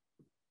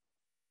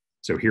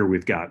 So here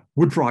we've got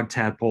wood frog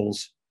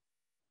tadpoles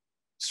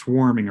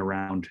swarming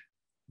around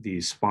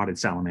these spotted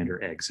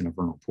salamander eggs in a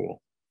vernal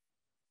pool.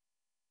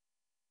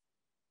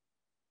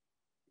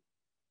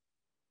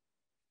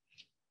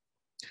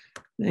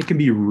 They can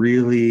be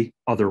really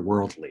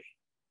otherworldly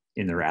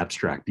in their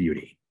abstract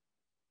beauty.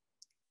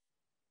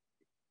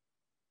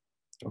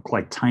 Look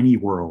like tiny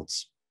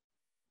worlds.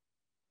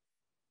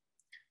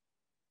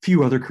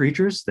 Few other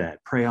creatures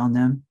that prey on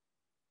them.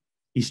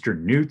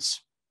 Eastern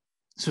newts.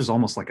 This was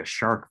almost like a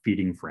shark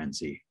feeding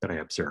frenzy that I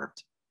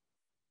observed.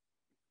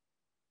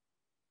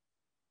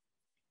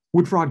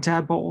 Wood frog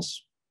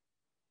tadpoles.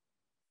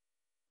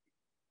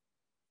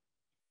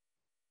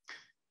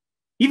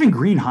 Even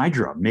green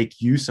hydra make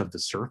use of the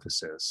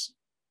surfaces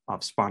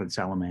of spotted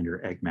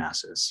salamander egg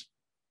masses.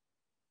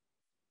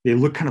 They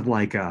look kind of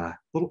like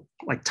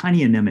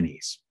tiny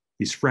anemones.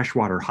 These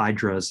freshwater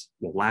hydras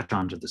will latch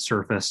onto the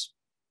surface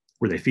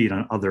where they feed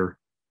on other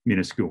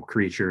minuscule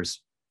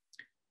creatures.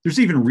 There's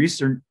even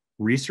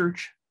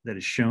research that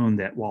has shown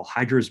that while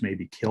hydras may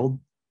be killed,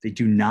 they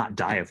do not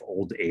die of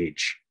old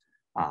age.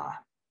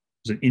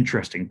 There's an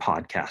interesting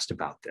podcast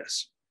about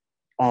this.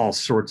 All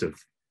sorts of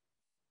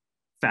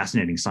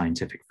fascinating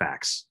scientific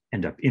facts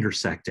end up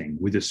intersecting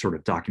with this sort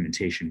of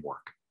documentation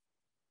work.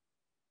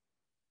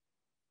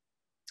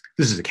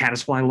 This is a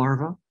caddisfly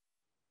larva.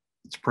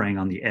 It's preying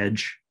on the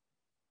edge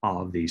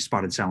of the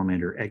spotted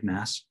salamander egg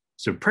mass.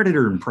 So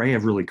predator and prey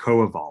have really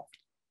co-evolved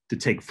to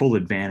take full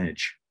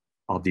advantage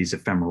of these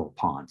ephemeral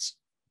ponds.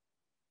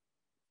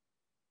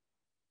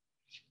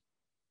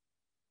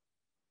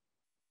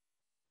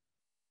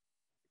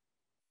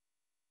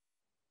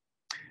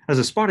 As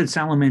a spotted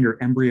salamander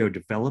embryo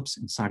develops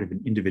inside of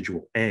an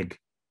individual egg,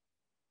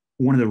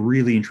 one of the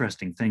really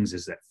interesting things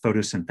is that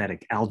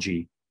photosynthetic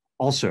algae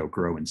also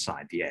grow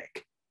inside the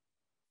egg.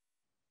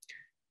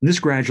 And this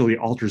gradually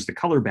alters the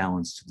color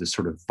balance to this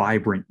sort of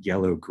vibrant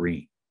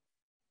yellow-green.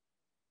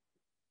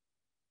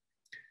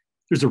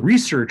 There's a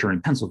researcher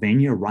in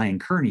Pennsylvania, Ryan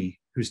Kearney,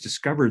 who's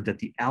discovered that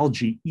the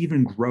algae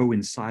even grow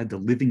inside the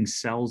living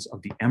cells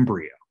of the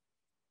embryo,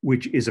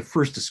 which is a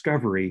first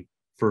discovery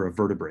for a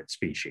vertebrate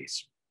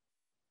species.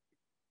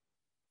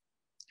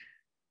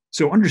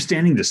 So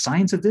understanding the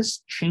science of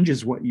this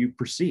changes what you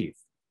perceive.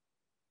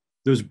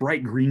 Those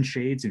bright green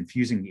shades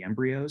infusing the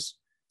embryos,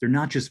 they're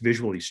not just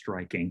visually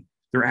striking,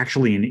 they're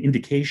actually an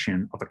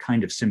indication of a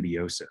kind of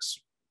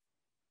symbiosis.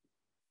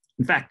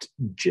 In fact,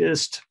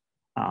 just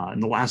in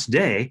the last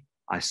day,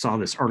 I saw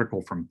this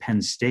article from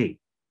Penn State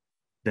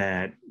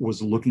that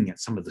was looking at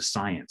some of the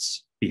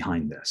science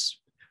behind this.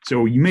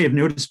 So you may have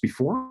noticed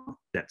before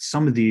that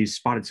some of these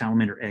spotted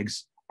salamander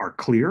eggs are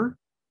clear,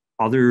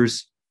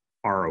 others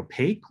are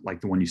opaque, like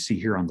the one you see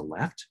here on the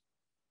left.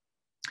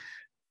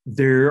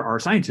 There are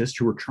scientists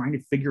who are trying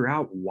to figure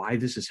out why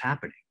this is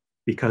happening,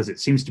 because it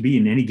seems to be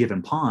in any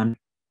given pond,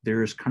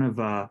 there's kind of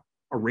a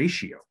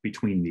ratio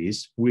between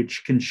these,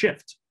 which can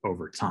shift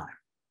over time.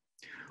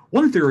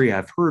 One theory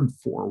I've heard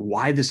for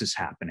why this is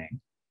happening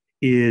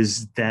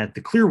is that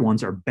the clear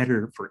ones are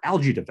better for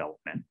algae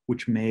development,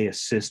 which may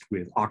assist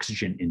with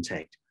oxygen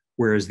intake,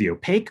 whereas the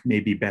opaque may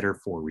be better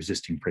for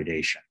resisting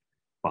predation.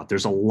 But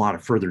there's a lot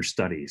of further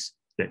studies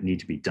that need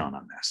to be done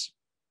on this.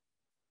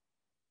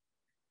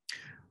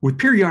 With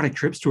periodic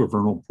trips to a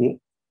vernal pool,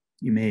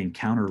 you may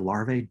encounter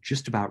larvae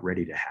just about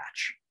ready to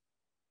hatch.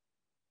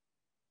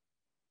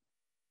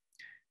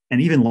 And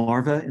even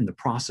larvae in the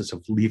process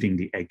of leaving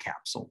the egg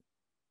capsule.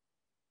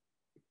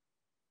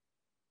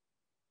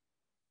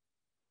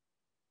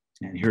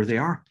 And here they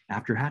are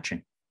after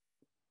hatching.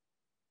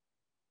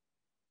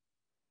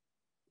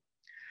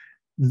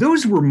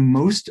 Those were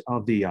most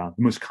of the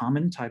most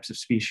common types of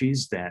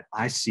species that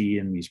I see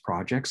in these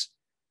projects.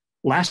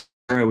 Last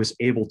year, I was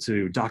able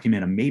to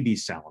document a maybe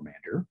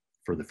salamander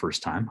for the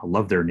first time. I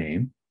love their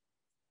name.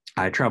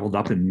 I traveled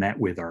up and met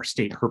with our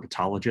state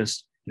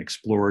herpetologist and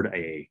explored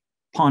a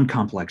pond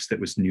complex that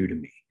was new to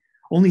me.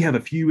 Only have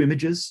a few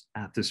images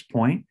at this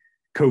point.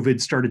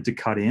 COVID started to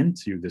cut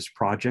into this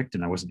project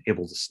and I wasn't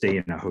able to stay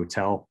in a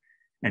hotel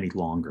any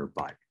longer,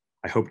 but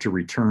I hope to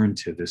return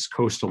to this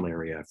coastal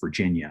area of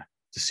Virginia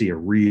to see a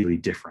really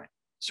different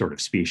sort of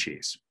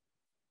species.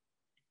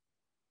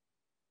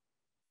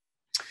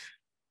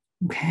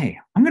 Okay,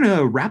 I'm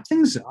gonna wrap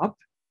things up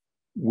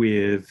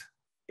with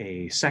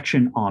a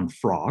section on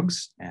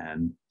frogs,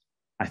 and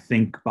I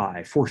think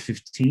by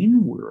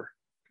 4:15, we're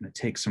gonna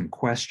take some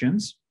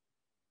questions.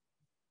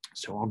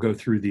 So I'll go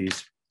through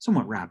these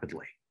somewhat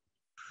rapidly.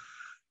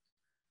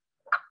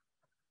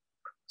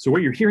 So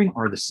what you're hearing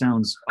are the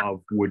sounds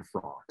of wood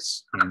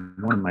frogs.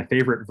 And one of my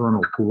favorite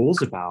vernal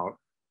pools, about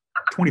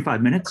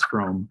 25 minutes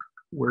from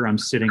where I'm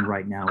sitting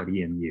right now at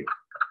EMU.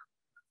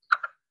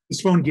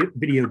 This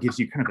video gives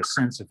you kind of a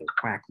sense of a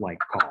quack-like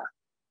call.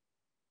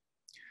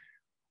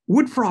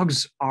 Wood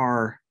frogs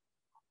are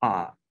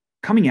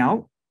coming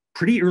out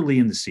pretty early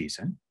in the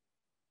season.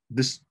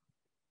 This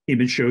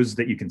image shows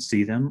that you can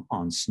see them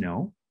on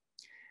snow.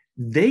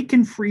 They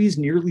can freeze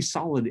nearly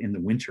solid in the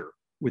winter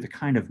with a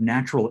kind of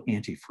natural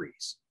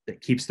antifreeze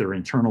that keeps their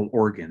internal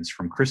organs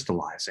from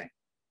crystallizing.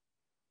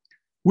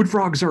 Wood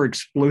frogs are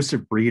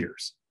explosive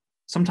breeders,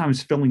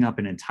 sometimes filling up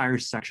an entire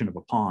section of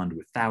a pond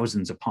with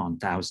thousands upon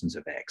thousands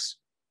of eggs.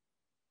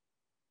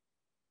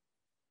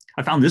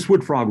 I found this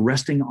wood frog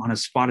resting on a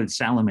spotted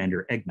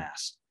salamander egg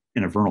mass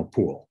in a vernal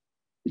pool.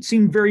 It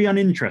seemed very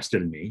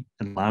uninterested in me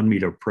and allowed me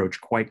to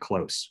approach quite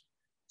close.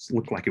 It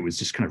looked like it was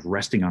just kind of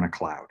resting on a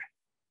cloud.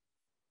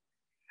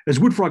 As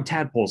wood frog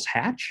tadpoles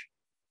hatch,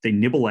 they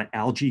nibble at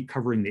algae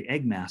covering the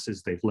egg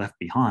masses they've left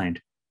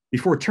behind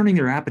before turning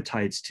their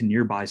appetites to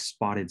nearby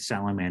spotted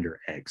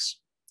salamander eggs.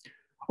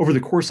 Over the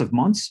course of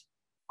months,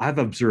 I've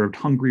observed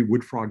hungry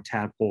wood frog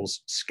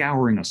tadpoles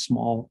scouring a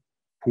small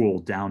pool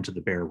down to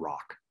the bare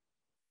rock.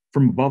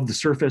 From above the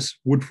surface,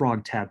 wood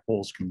frog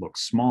tadpoles can look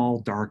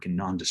small, dark, and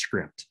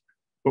nondescript.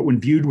 But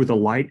when viewed with a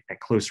light at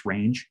close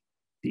range,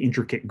 the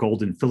intricate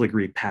golden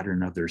filigree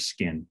pattern of their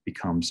skin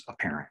becomes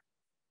apparent.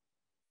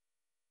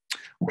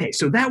 Okay,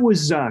 so that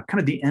was kind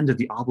of the end of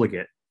the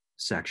obligate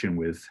section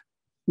with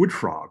wood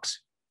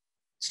frogs.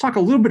 Let's talk a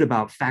little bit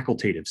about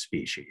facultative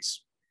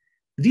species.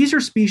 These are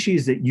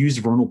species that use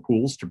vernal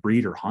pools to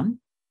breed or hunt,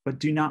 but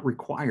do not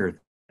require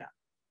them.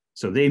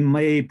 So they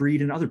may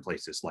breed in other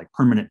places like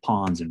permanent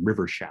ponds and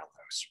river shallows.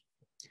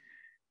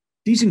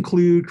 These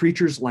include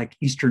creatures like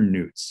eastern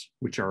newts,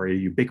 which are a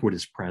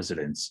ubiquitous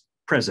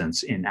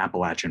presence in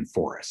Appalachian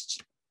forests.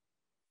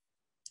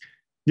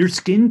 Their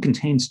skin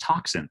contains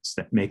toxins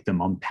that make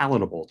them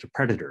unpalatable to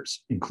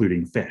predators,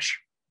 including fish.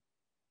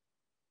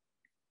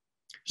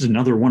 There's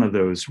another one of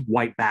those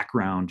white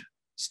background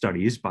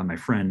studies by my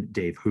friend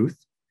Dave Huth.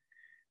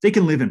 They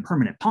can live in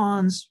permanent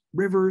ponds,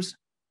 rivers,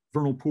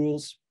 vernal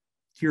pools.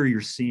 Here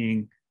you're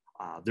seeing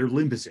their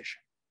limb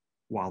position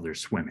while they're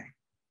swimming.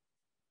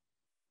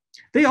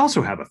 They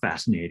also have a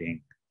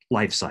fascinating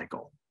life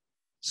cycle.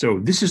 So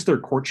this is their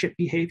courtship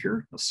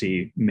behavior. You'll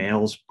see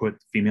males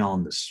put female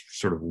in this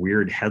sort of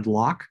weird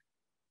headlock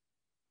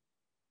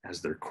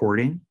as they're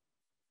courting.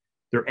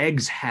 Their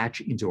eggs hatch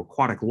into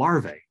aquatic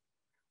larvae.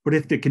 But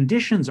if the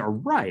conditions are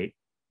right,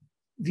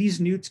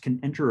 these newts can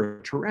enter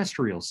a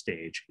terrestrial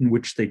stage in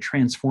which they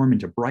transform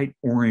into bright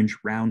orange,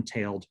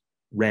 round-tailed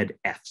red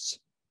Fs,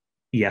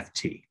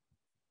 EFT.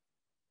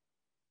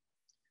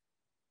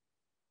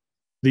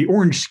 The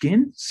orange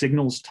skin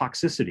signals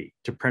toxicity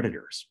to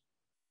predators.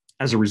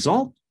 As a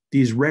result,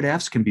 these red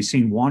Fs can be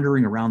seen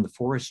wandering around the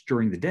forest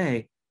during the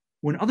day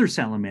when other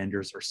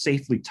salamanders are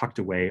safely tucked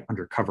away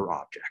under cover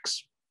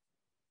objects.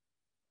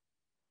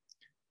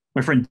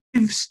 My friend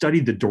Dave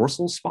studied the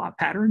dorsal spot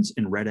patterns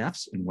in red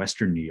Fs in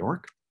Western New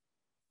York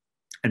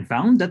and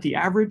found that the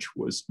average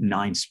was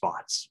 9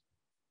 spots.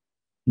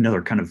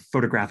 Another kind of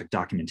photographic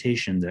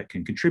documentation that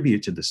can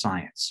contribute to the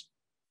science.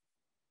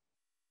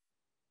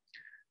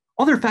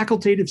 Other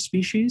facultative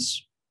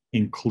species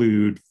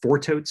include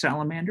four-toed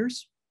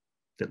salamanders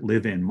that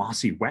live in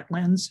mossy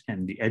wetlands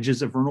and the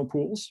edges of vernal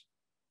pools.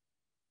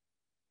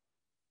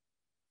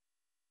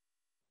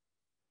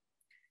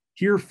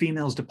 Here,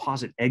 females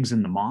deposit eggs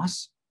in the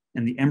moss,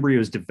 and the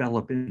embryos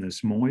develop in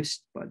this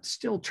moist but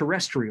still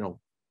terrestrial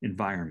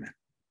environment.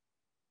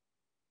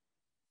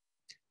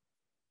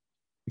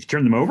 If you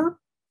turn them over,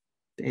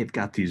 they've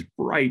got these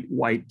bright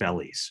white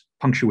bellies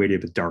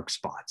punctuated with dark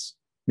spots,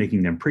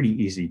 making them pretty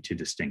easy to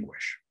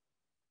distinguish.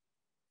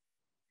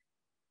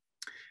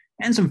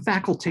 And some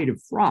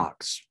facultative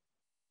frogs.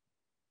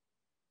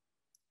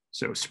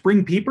 So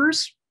spring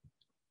peepers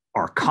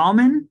are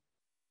common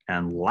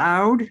and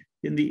loud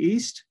in the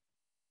east.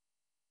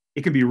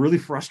 It can be really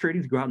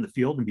frustrating to go out in the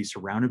field and be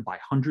surrounded by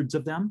hundreds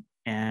of them,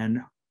 and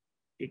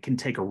it can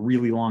take a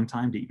really long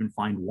time to even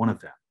find one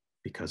of them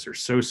because they're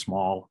so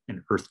small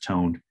and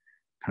earth-toned,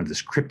 kind of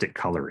this cryptic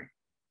coloring.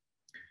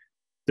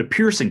 The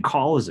piercing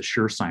call is a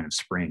sure sign of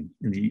spring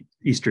in the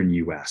eastern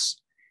US.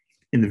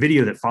 In the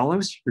video that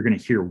follows, you're going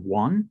to hear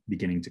one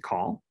beginning to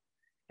call,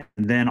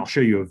 and then I'll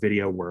show you a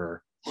video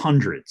where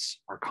hundreds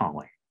are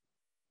calling.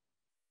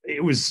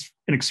 It was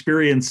an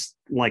experience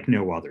like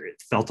no other.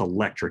 It felt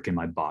electric in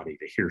my body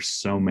to hear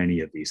so many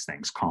of these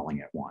things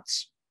calling at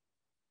once.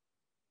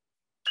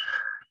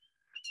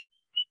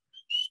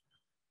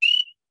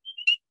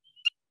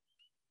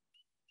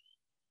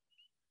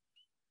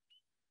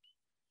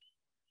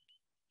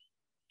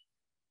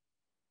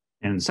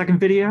 And in the second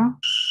video,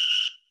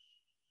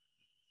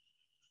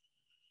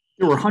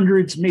 there were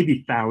hundreds,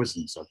 maybe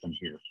thousands of them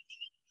here.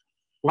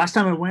 Last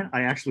time I went,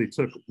 I actually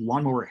took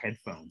lawnmower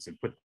headphones and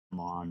put them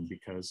on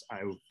because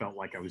I felt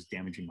like I was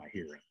damaging my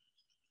hearing.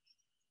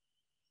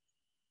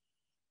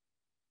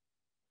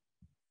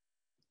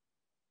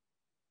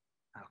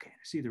 Okay,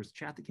 I see there was a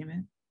chat that came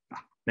in.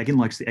 Megan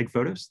likes the egg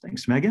photos.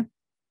 Thanks, Megan.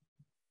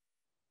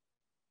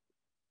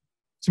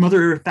 Some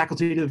other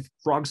facultative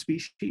frog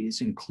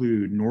species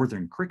include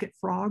northern cricket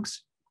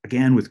frogs,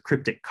 again with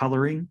cryptic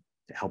coloring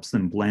that helps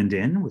them blend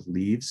in with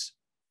leaves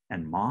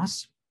and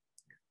moss.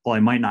 While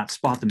I might not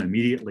spot them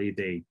immediately,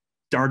 they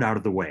dart out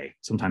of the way,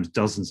 sometimes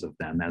dozens of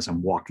them as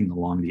I'm walking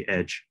along the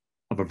edge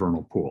of a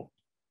vernal pool.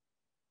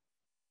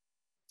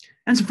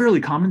 And some fairly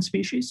common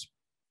species,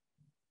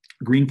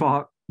 green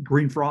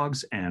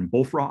frogs and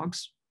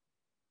bullfrogs.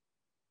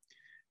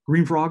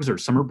 Green frogs are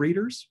summer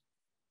breeders,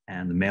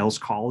 and the male's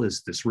call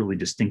is this really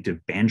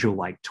distinctive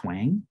banjo-like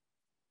twang.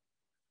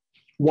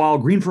 While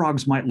green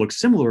frogs might look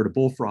similar to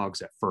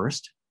bullfrogs at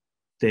first,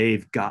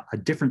 they've got a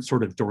different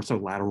sort of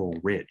dorsolateral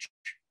ridge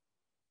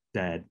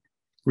that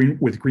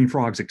with green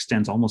frogs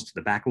extends almost to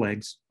the back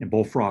legs, and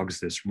bullfrogs,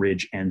 this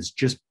ridge ends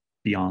just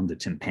beyond the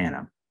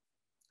tympanum.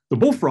 The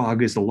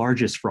bullfrog is the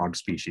largest frog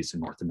species in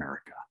North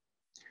America.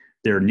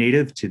 They're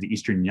native to the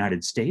eastern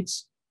United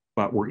States,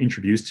 but were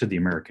introduced to the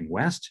American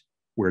West,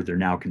 where they're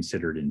now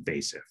considered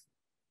invasive.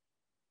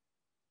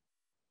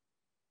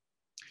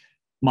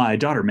 My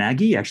daughter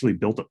Maggie actually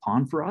built a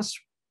pond for us,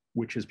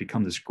 which has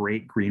become this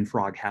great green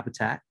frog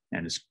habitat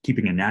and is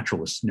keeping a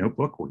naturalist's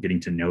notebook. We're getting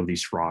to know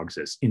these frogs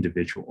as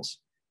individuals.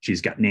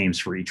 She's got names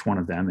for each one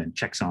of them and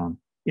checks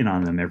in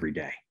on them every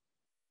day.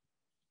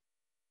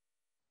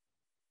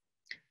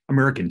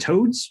 American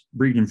toads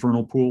breed in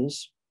vernal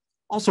pools,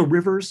 also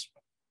rivers,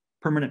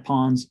 permanent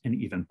ponds, and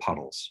even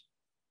puddles.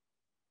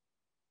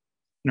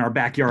 In our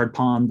backyard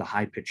pond, the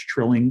high-pitched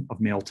trilling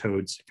of male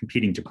toads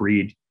competing to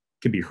breed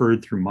can be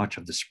heard through much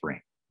of the spring.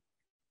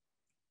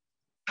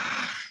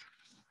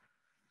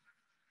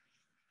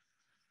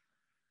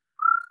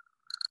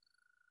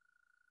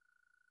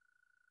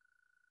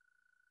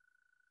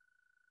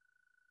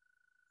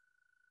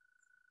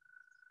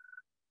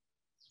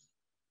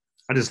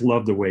 I just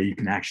love the way you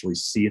can actually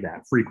see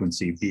that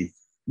frequency be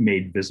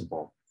made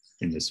visible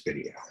in this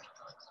video.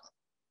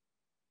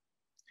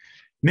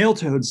 Male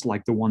toads,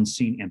 like the ones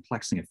seen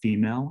amplexing a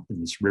female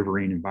in this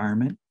riverine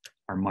environment,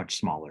 are much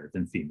smaller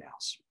than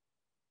females.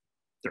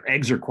 Their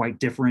eggs are quite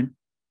different,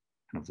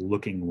 kind of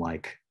looking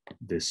like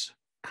this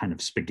kind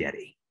of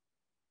spaghetti.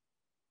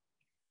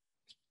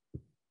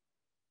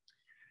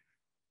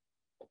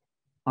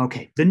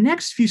 Okay, the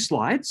next few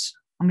slides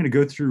I'm going to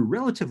go through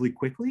relatively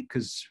quickly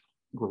because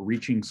we're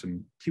reaching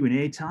some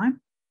Q&A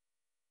time.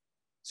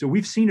 So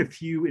we've seen a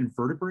few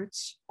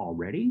invertebrates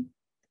already,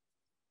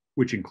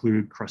 which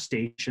include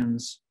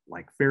crustaceans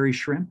like fairy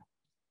shrimp,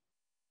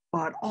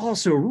 but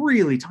also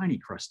really tiny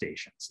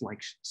crustaceans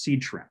like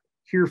seed shrimp,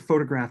 here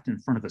photographed in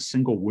front of a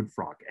single wood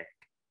frog egg,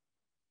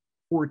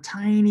 or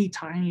tiny,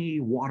 tiny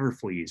water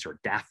fleas or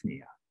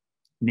Daphnia,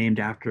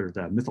 named after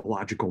the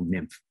mythological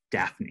nymph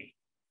Daphne.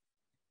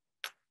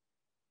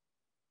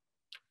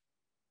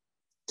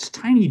 It's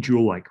tiny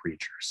jewel-like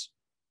creatures.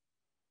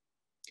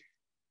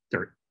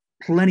 There are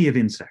plenty of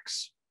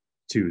insects,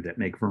 too, that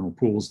make vernal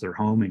pools their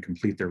home and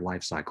complete their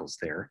life cycles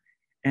there,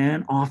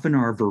 and often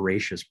are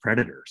voracious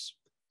predators,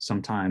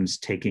 sometimes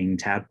taking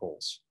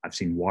tadpoles. I've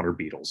seen water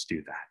beetles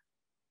do that.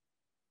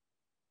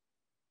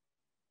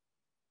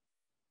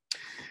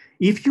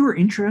 If you're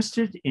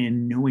interested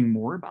in knowing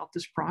more about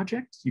this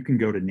project, you can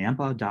go to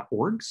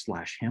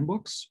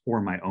nampa.org/handbooks or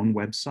my own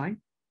website.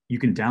 You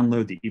can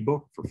download the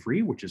ebook for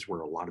free, which is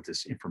where a lot of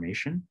this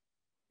information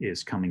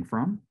is coming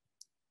from.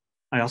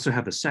 I also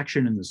have a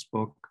section in this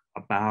book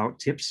about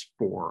tips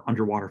for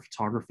underwater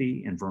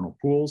photography in vernal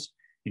pools,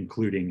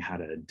 including how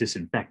to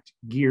disinfect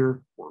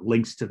gear or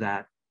links to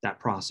that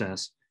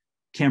process,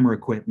 camera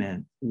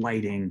equipment,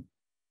 lighting,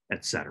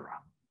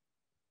 etc.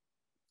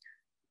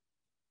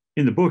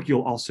 In the book,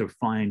 you'll also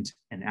find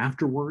an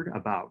afterword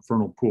about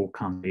vernal pool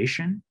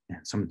conservation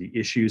and some of the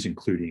issues,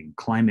 including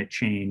climate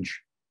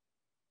change,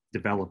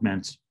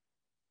 development,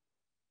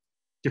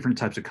 different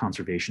types of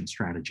conservation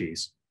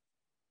strategies,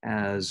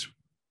 as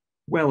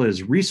well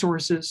as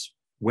resources,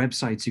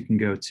 websites you can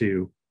go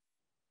to,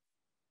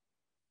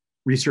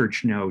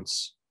 research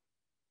notes.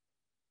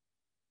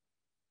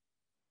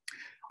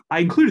 I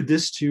included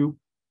this too,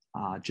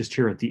 just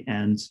here at the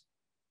end.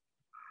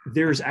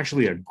 There's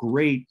actually a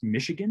great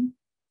Michigan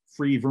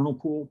free vernal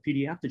pool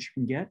PDF that you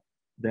can get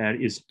that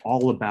is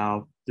all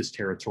about this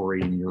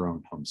territory in your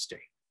own home state.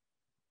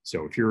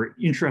 So if you're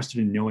interested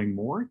in knowing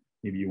more,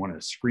 maybe you want to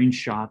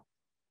screenshot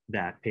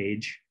that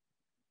page,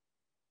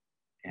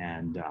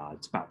 and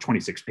it's about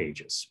 26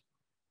 pages.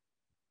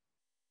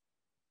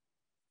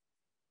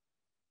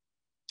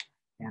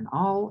 And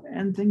I'll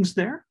end things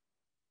there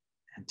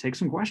and take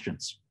some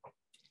questions.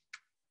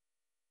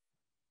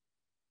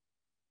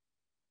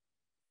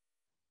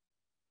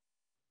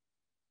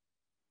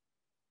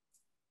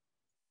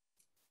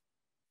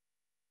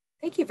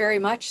 Thank you very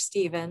much,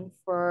 Stephen,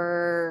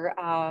 for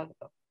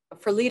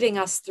leading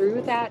us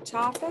through that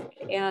topic.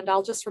 And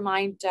I'll just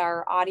remind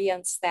our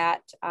audience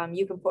that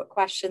you can put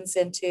questions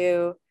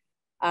into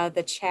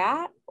the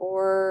chat,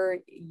 or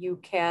you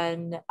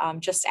can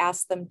just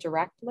ask them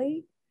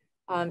directly.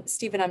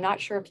 Stephen, I'm not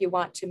sure if you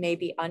want to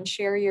maybe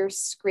unshare your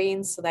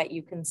screen so that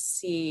you can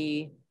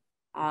see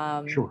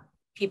Sure.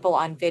 people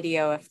on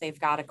video if they've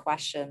got a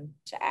question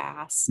to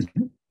ask.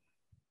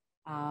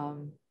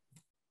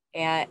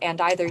 And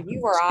either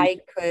you or I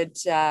could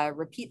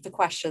repeat the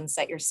questions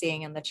that you're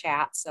seeing in the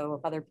chat. So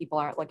if other people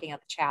aren't looking at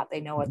the chat, they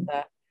know what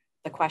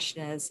the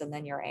question is and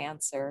then your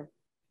answer.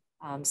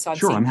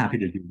 So I'm happy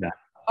to do that.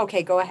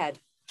 Okay, go ahead.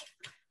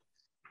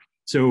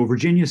 So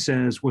Virginia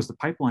says, was the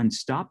pipeline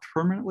stopped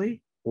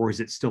permanently or is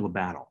it still a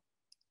battle?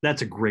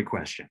 That's a great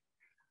question.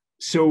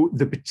 So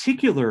the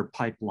particular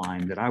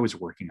pipeline that I was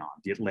working on,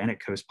 the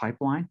Atlantic Coast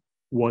Pipeline,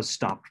 was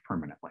stopped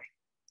permanently.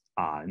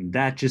 And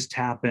that just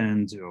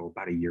happened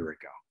about a year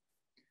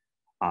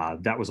ago.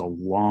 That was a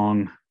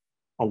long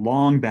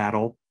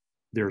battle.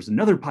 There's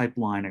another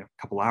pipeline a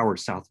couple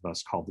hours south of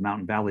us called the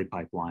Mountain Valley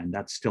Pipeline.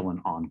 That's still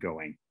an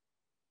ongoing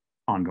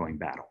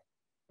battle.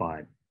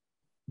 But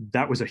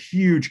that was a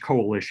huge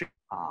coalition,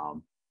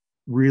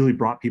 really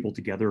brought people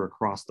together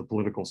across the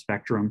political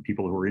spectrum,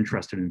 people who were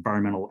interested in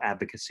environmental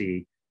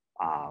advocacy,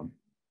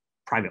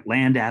 private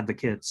land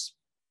advocates,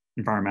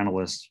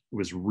 environmentalists. It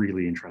was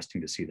really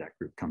interesting to see that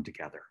group come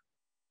together.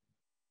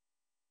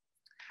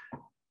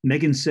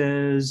 Megan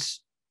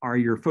says, are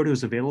your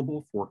photos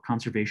available for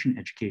conservation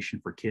education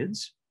for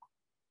kids?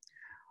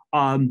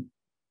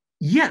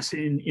 Yes,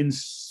 in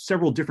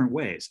several different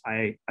ways.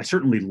 I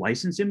certainly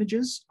license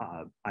images.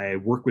 I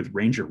work with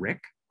Ranger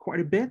Rick quite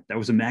a bit. That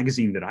was a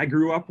magazine that I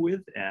grew up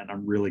with, and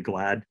I'm really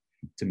glad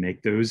to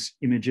make those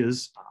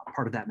images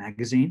part of that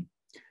magazine.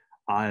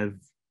 I've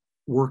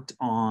worked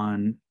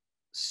on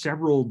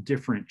several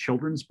different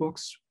children's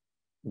books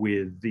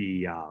with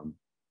the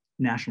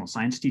National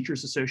Science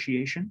Teachers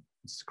Association.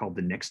 It's called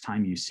the Next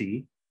Time You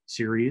See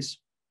series.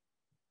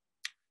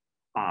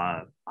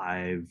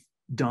 I've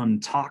done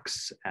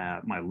talks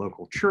at my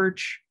local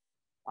church,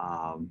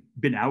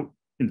 been out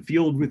in the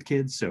field with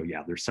kids. So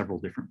yeah, there's several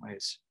different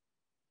ways.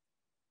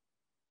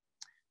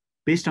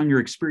 Based on your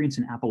experience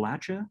in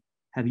Appalachia,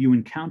 have you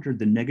encountered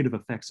the negative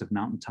effects of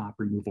mountaintop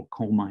removal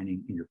coal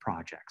mining in your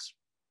projects?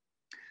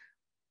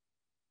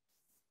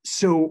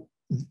 So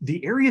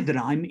the area that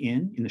I'm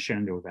in the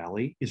Shenandoah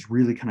Valley is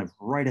really kind of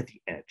right at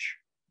the edge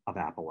of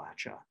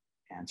Appalachia.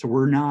 And so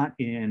we're not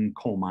in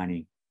coal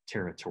mining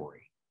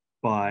territory,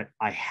 but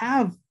I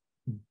have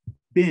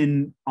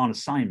been on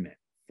assignment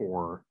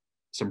for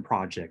some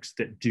projects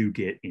that do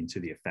get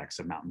into the effects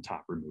of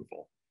mountaintop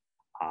removal.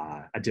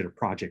 I did a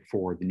project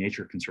for the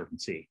Nature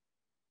Conservancy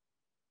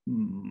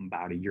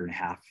about a year and a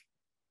half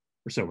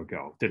or so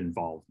ago that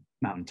involved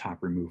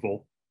mountaintop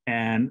removal.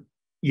 And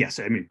yes,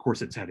 I mean, of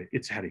course, it's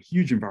had a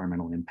huge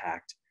environmental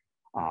impact.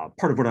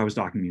 Part of what I was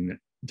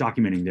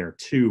documenting there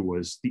too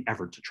was the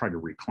effort to try to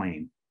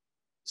reclaim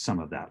some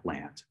of that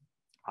land,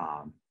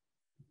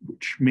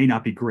 which may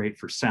not be great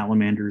for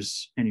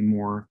salamanders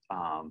anymore,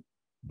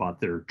 but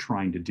they're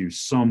trying to do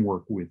some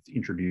work with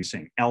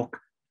introducing elk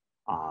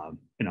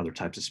and other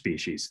types of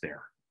species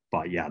there.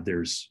 But yeah,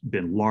 there's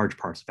been large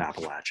parts of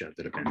Appalachia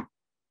that have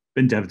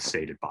been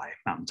devastated by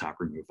mountaintop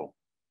removal.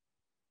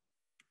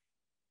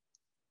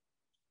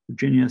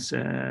 Virginia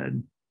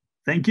said,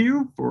 thank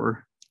you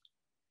for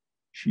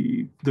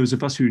those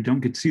of us who don't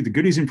get to see the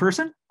goodies in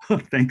person.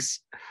 Thanks.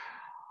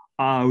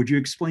 Would you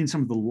explain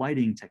some of the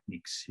lighting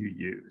techniques you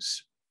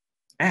use?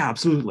 Yeah,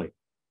 absolutely.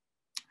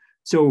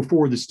 So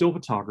for the still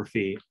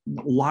photography,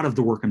 a lot of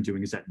the work I'm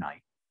doing is at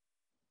night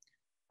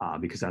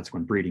because that's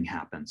when breeding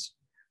happens.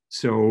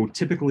 So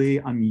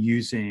typically I'm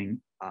using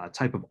a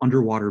type of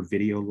underwater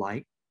video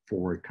light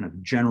for kind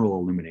of general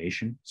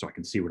illumination so I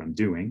can see what I'm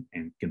doing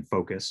and can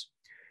focus.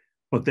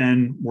 But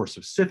then more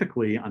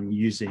specifically, I'm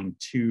using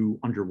 2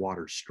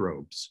 underwater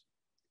strobes.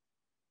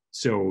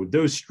 So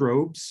those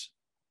strobes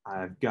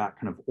I've got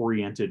kind of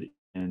oriented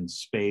in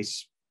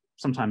space,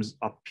 sometimes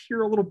up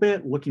here a little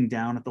bit, looking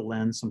down at the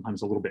lens,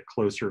 sometimes a little bit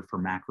closer for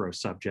macro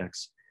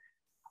subjects.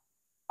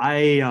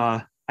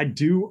 I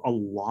do a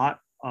lot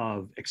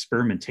of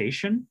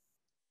experimentation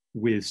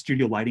with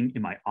studio lighting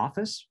in my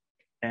office.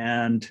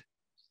 And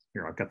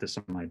here, I've got this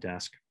on my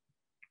desk.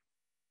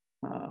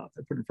 If I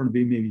put it in front of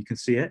me, maybe you can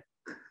see it.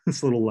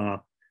 This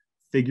little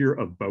figure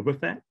of Boba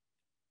Fett.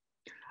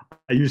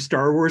 I use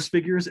Star Wars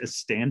figures as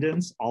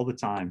stand-ins all the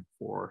time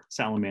for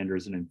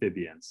salamanders and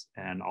amphibians.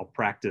 And I'll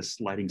practice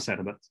lighting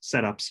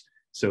setups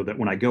so that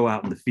when I go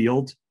out in the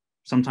field,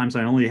 sometimes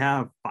I only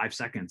have 5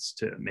 seconds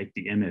to make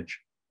the image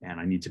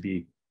and I need to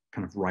be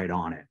kind of right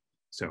on it.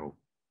 So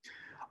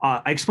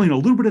I explain a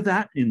little bit of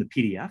that in the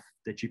PDF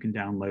that you can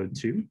download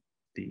to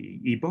the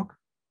ebook.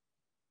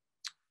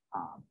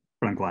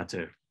 But I'm glad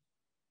to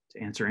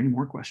answer any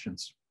more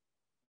questions.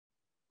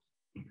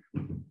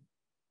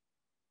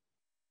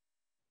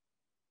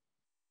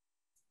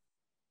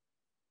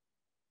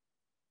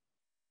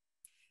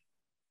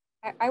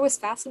 I was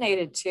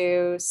fascinated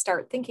to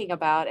start thinking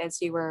about,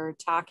 as you were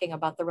talking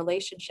about the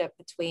relationship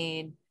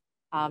between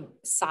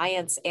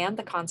science and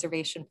the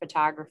conservation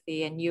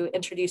photography, and you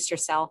introduced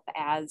yourself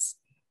as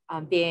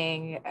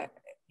being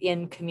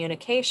in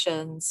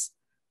communications,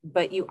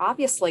 but you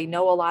obviously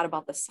know a lot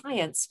about the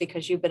science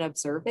because you've been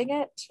observing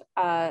it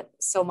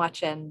so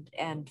much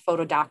and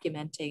photo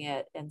documenting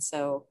it. And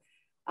so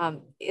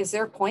is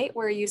there a point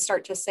where you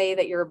start to say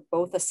that you're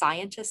both a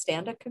scientist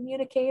and a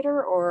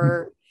communicator,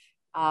 or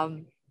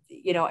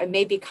you know, and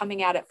maybe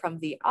coming at it from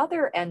the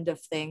other end of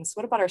things?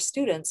 What about our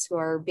students who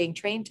are being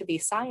trained to be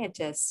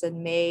scientists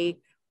and may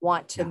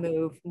want to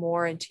move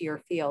more into your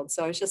field?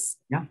 So I was just,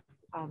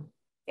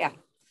 yeah.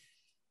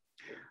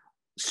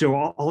 So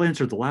I'll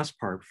answer the last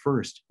part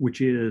first,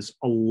 which is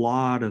a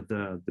lot of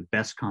the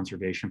best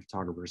conservation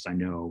photographers I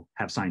know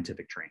have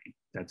scientific training.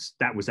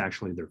 That was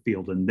actually their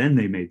field, and then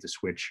they made the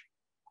switch,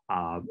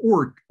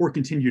 or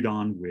continued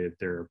on with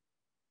their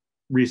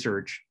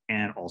research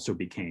and also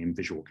became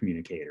visual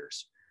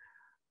communicators.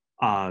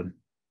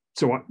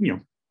 So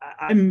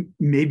I'm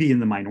maybe in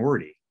the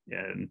minority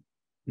in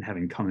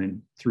having come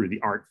in through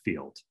the art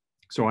field.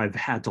 So I've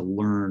had to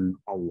learn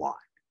a lot,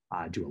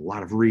 do a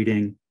lot of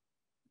reading,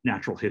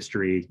 natural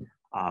history.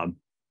 I'm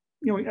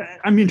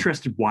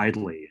interested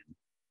widely in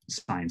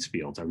science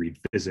fields. I read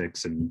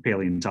physics and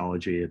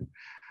paleontology. And,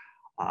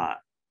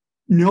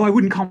 no, I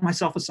wouldn't call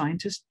myself a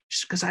scientist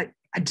just because I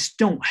just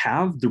don't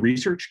have the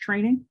research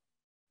training.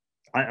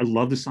 I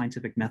love the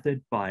scientific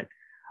method, but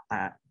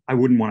I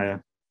wouldn't want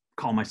to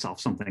call myself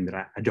something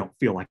that I don't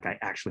feel like I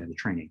actually have the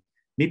training.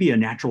 Maybe a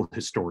natural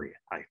historian.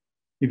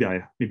 Maybe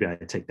I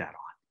take that on.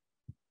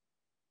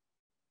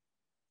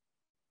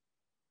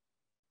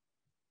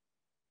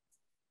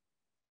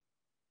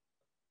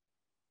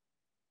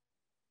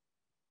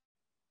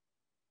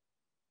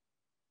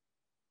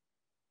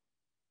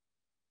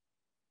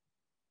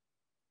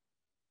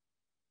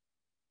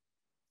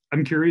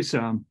 I'm curious,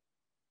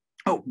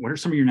 what are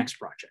some of your next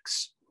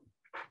projects?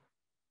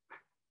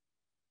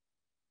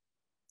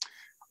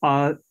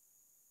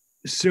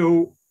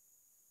 So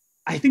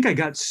I think I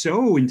got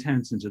so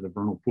intense into the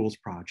Vernal Pools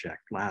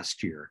project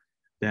last year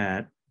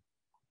and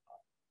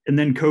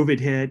then COVID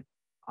hit,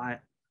 I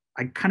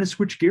kind of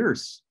switched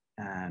gears,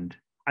 and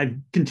I've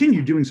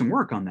continued doing some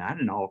work on that,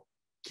 and I'll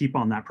keep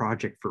on that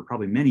project for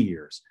probably many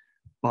years.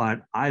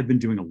 But I've been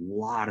doing a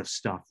lot of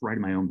stuff right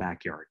in my own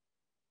backyard.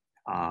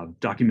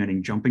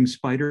 Documenting jumping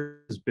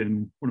spiders has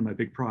been one of my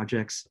big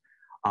projects.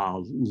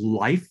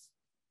 Life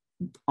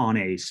on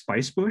a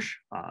spice bush,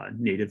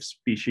 native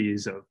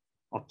species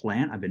of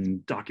plant. I've been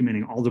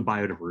documenting all the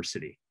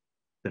biodiversity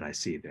that I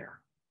see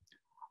there.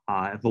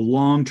 The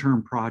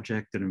long-term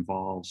project that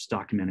involves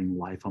documenting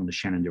life on the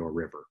Shenandoah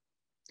River.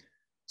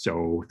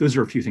 So those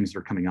are a few things that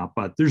are coming up,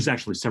 but there's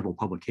actually several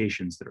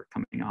publications that are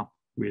coming up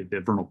with the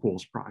Vernal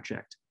Pools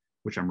project,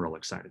 which I'm real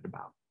excited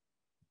about.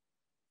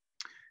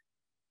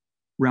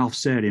 Ralph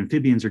said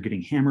amphibians are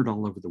getting hammered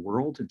all over the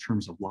world in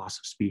terms of loss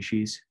of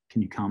species.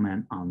 Can you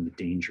comment on the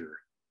danger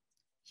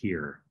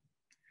here?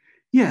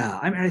 Yeah,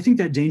 I think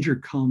that danger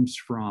comes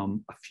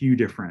from a few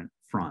different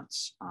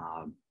fronts.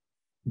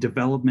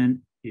 Development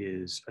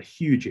is a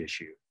huge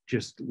issue,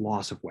 just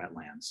loss of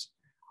wetlands.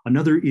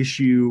 Another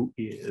issue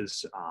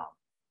is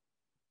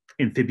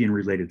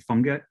amphibian-related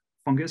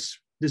fungus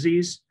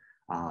disease,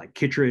 like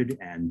chytrid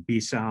and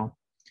B-sal.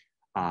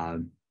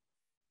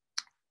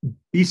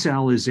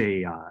 B-sal is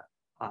a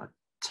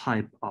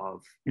type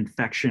of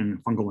infection,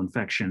 fungal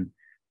infection,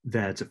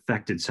 that's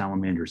affected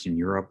salamanders in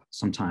Europe,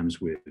 sometimes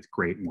with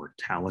great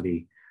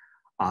mortality.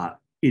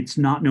 It's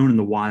not known in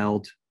the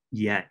wild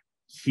yet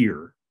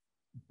here,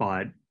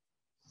 but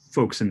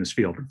folks in this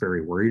field are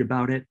very worried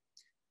about it.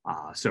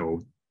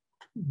 So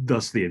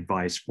thus the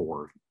advice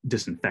for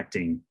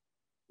disinfecting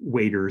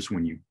waders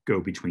when you go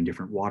between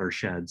different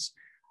watersheds.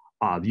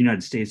 The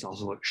United States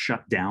also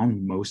shut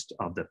down most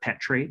of the pet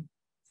trade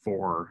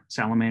for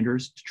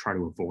salamanders to try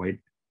to avoid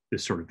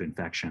this sort of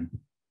infection.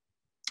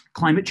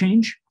 Climate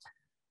change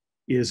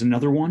is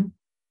another one.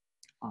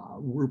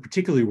 We're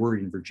particularly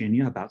worried in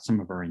Virginia about some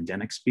of our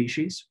endemic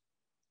species.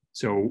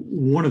 So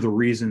one of the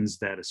reasons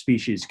that a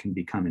species can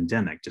become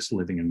endemic, just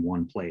living in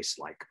one place,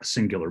 like a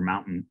singular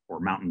mountain or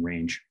mountain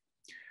range,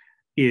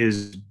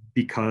 is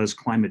because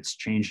climate's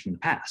changed in the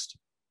past.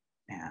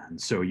 And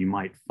so you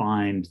might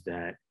find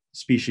that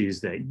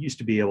species that used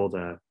to be able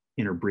to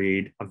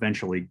interbreed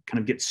eventually kind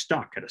of get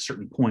stuck at a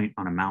certain point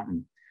on a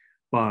mountain.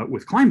 But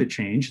with climate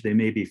change, they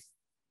may be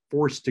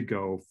forced to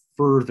go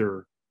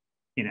further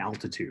in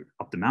altitude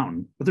up the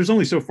mountain, but there's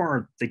only so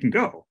far they can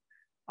go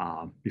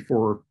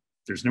before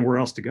there's nowhere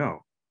else to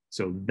go.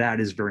 So that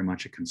is very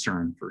much a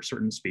concern for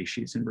certain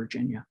species in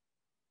Virginia.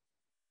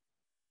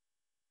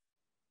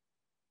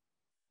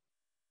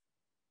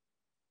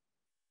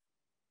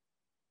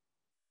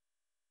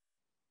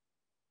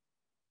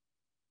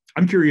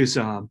 I'm curious,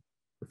 for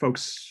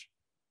folks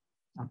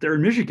out there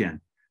in Michigan,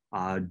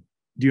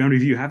 do any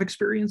of you have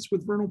experience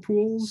with vernal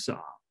pools? Do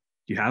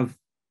you have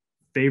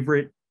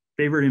favorite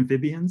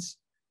amphibians?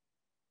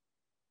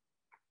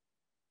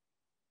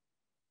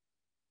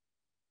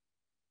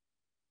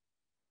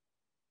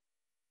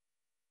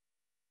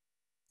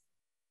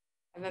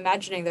 I'm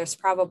imagining there's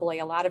probably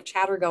a lot of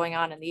chatter going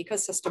on in the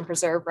ecosystem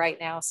preserve right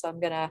now. So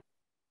I'm going to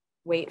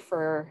wait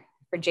for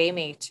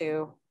Jamie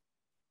to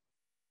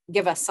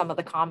give us some of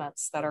the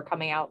comments that are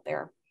coming out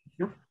there.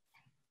 Sure.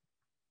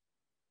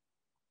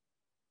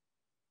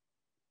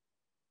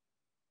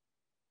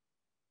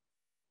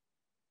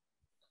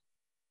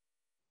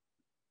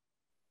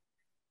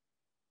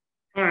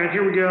 All right,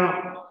 here we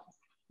go.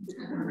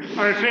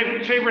 All right,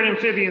 favorite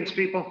amphibians,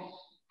 people.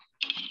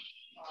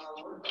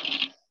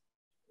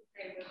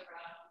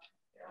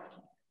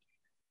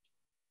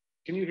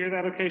 Can you hear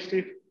that okay,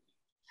 Steve?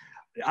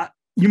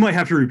 You might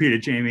have to repeat it,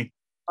 Jamie.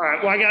 All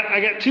right, well,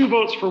 I got 2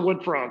 votes for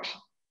wood frogs.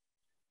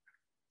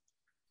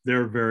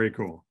 They're very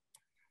cool.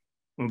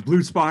 Well,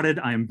 blue spotted,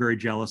 I am very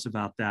jealous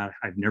about that.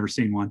 I've never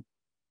seen one.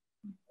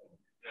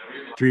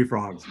 Tree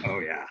frogs, oh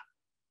yeah.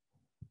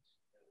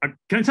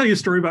 Can I tell you a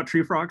story about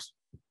tree frogs?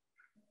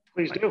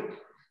 Please do.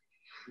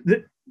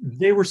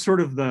 They were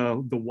sort of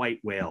the white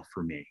whale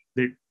for me.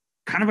 They're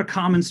kind of a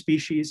common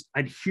species.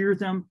 I'd hear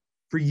them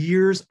for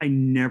years. I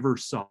never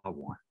saw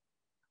one.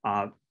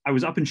 I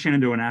was up in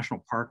Shenandoah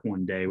National Park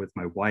one day with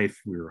my wife.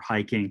 We were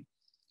hiking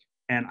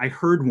and I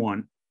heard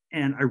one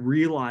and I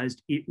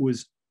realized it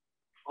was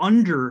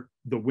under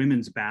the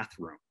women's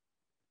bathroom.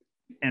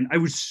 And I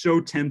was so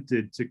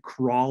tempted to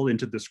crawl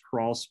into this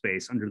crawl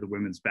space under the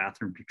women's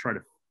bathroom to try to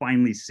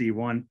finally see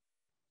one.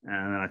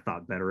 And I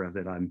thought better of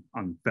it. I'm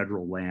on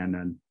federal land,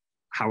 and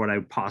how would I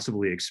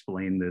possibly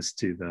explain this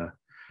to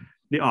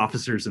the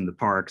officers in the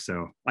park?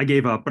 So I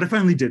gave up, but I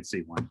finally did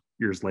see one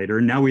years later.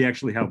 And now we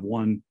actually have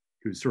one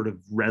who's sort of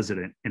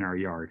resident in our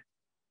yard.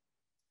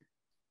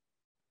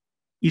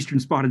 Eastern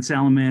spotted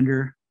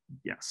salamander.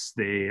 Yes,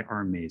 they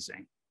are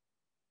amazing.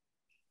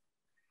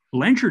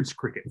 Blanchard's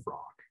cricket frog.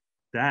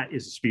 That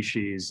is a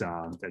species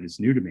that is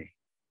new to me.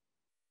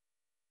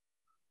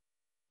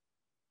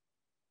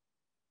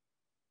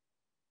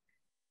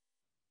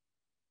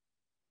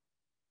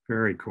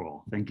 Very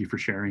cool. Thank you for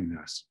sharing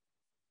this.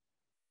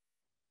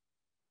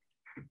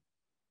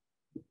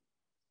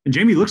 And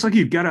Jamie, looks like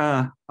you've got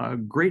a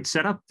great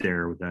setup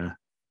there with the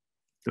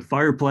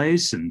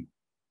fireplace and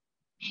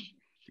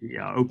the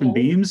open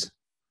beams.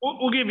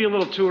 We'll give you a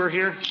little tour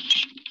here.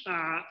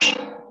 I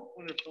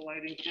wonder if the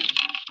lighting can.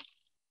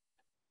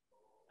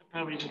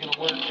 Probably isn't going to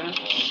work,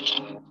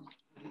 huh?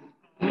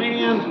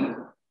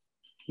 Man.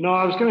 No,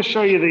 I was going to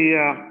show you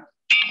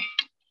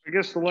I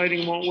guess the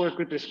lighting won't work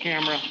with this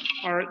camera.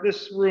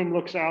 This room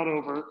looks out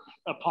over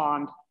a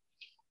pond.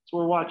 So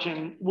we're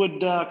watching wood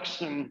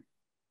ducks and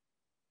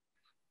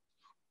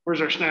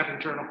where's our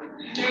snapping turtle?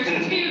 There's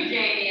 2,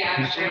 Jamie,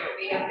 actually,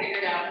 we have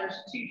figured out. There's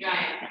 2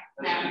 giant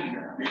snapping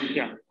turtles.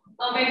 Yeah.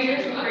 Well, maybe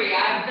there's 3.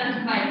 I've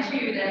identified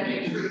 2 that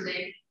are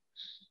cruising.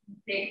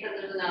 Think that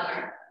there's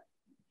another.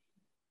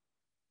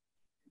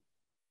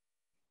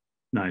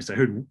 Nice. I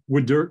heard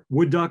wood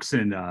ducks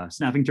and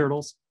snapping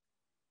turtles.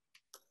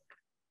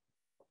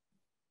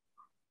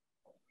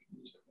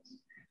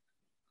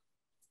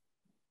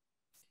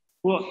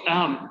 Well,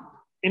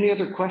 any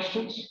other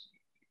questions?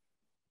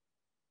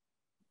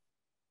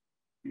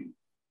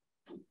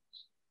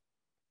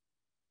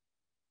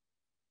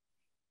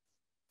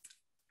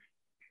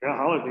 Yeah,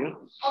 holler, dude.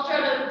 I'll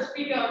try to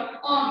speak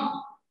up.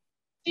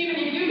 Stephen,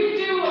 if you could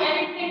do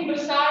anything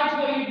besides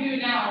what you do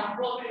now,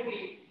 what would it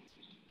be?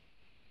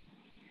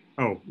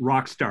 Oh,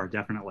 rock star,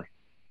 definitely.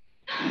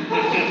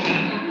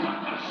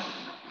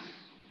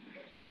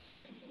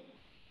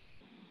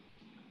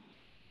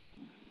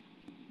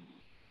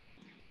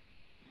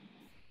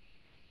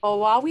 Well,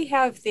 while we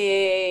have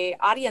the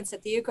audience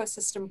at the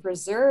Ecosystem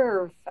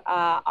Preserve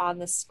on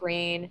the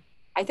screen,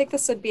 I think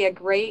this would be a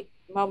great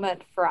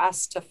moment for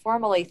us to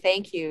formally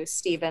thank you,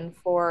 Stephen,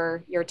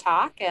 for your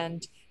talk.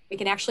 And we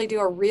can actually do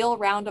a real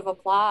round of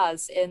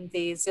applause in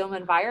the Zoom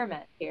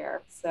environment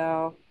here.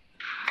 So.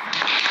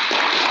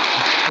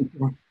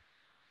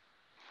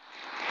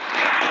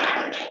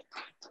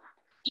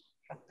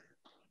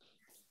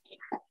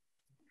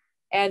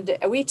 And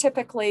we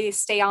typically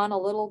stay on a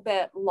little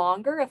bit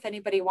longer if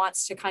anybody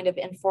wants to kind of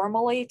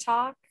informally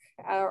talk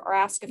or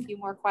ask a few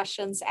more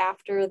questions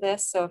after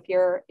this. So if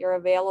you're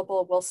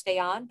available, we'll stay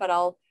on, but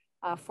I'll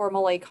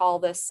formally call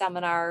this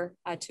seminar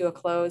to a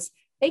close.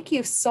 Thank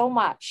you so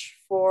much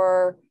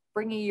for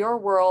bringing your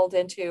world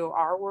into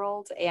our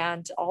world,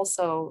 and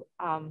also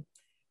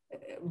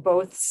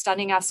both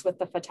stunning us with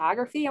the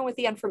photography and with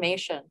the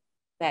information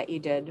that you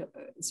did.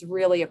 It's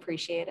really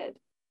appreciated.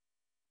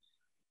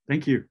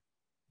 Thank you.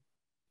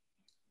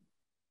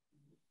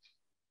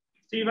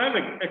 Steve, I have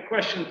a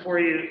question for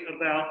you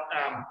about,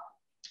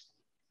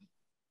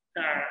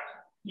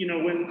 you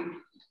know,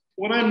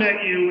 when I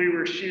met you, we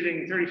were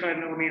shooting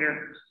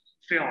 35mm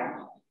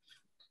film.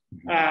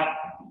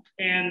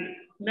 And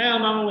now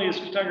not only is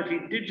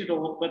photography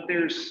digital, but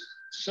there's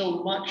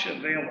so much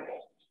available,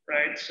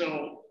 right?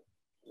 So,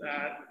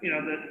 you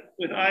know,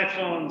 with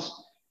iPhones,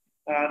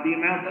 the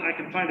amount that I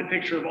can find a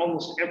picture of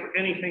almost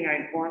anything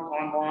I want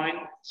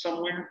online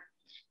somewhere.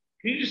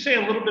 Can you just say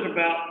a little bit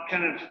about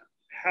kind of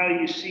how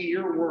you see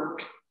your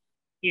work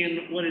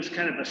in what is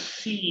kind of a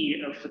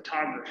sea of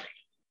photography?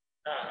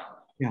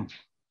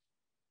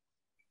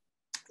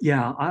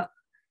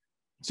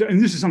 So, and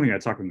this is something I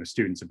talk with my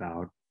students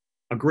about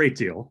a great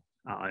deal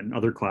in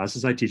other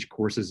classes. I teach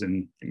courses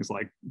in things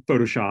like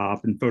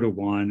Photoshop and Photo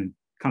One and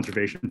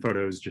conservation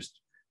photos,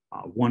 just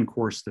one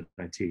course that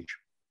I teach.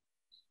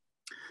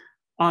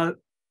 I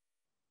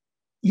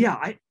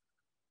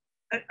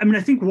mean,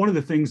 I think one of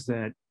the things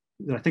that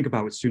I think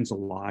about with students a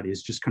lot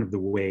is just kind of the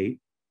way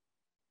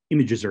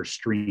images are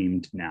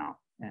streamed now,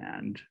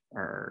 and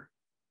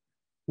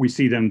we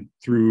see them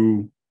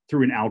through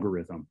an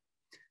algorithm.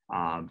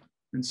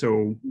 And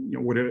so, you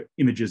know, what do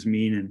images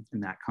mean in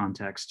that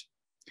context?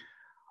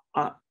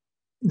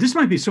 This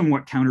might be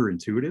somewhat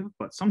counterintuitive,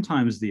 but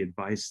sometimes the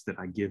advice that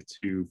I give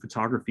to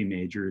photography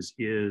majors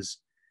is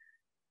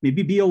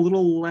maybe be a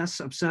little less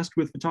obsessed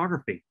with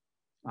photography.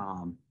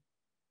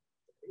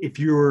 If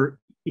you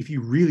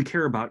really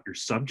care about your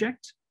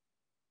subject,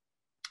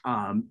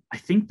 I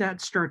think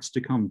that starts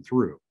to come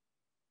through.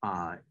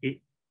 I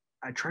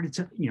try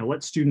to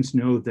let students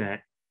know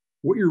that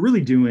what you're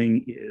really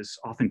doing is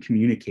often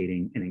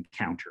communicating an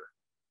encounter.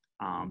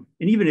 And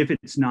even if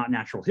it's not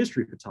natural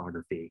history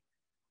photography,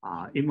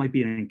 it might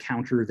be an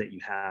encounter that you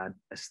had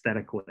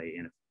aesthetically.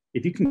 And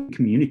if you can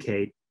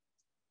communicate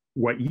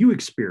what you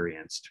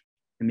experienced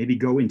and maybe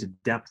go into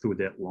depth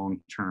with it long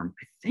term,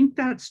 I think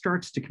that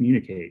starts to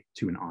communicate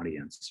to an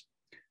audience.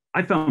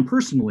 I found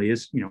personally,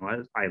 as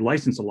I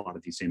license a lot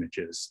of these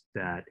images,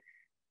 that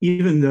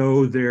even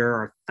though there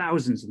are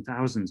thousands and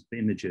thousands of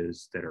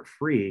images that are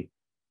free,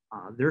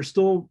 there are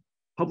still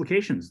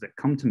publications that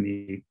come to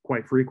me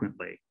quite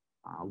frequently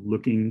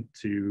looking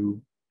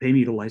to pay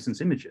me to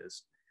license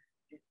images.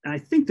 And I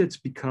think that's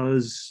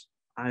because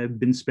I've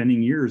been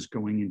spending years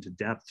going into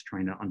depth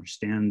trying to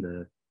understand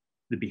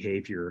the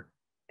behavior,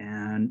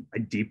 and I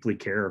deeply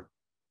care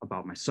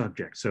about my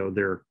subject. So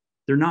they're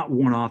not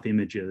one-off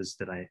images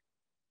that I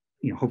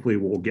hopefully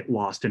will get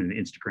lost in an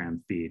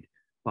Instagram feed,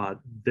 but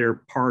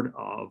they're part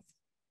of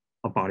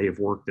a body of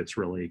work that's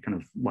really kind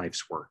of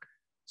life's work.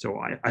 So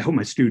I hope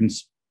my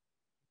students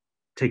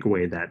take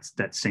away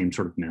that same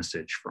sort of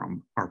message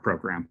from our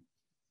program.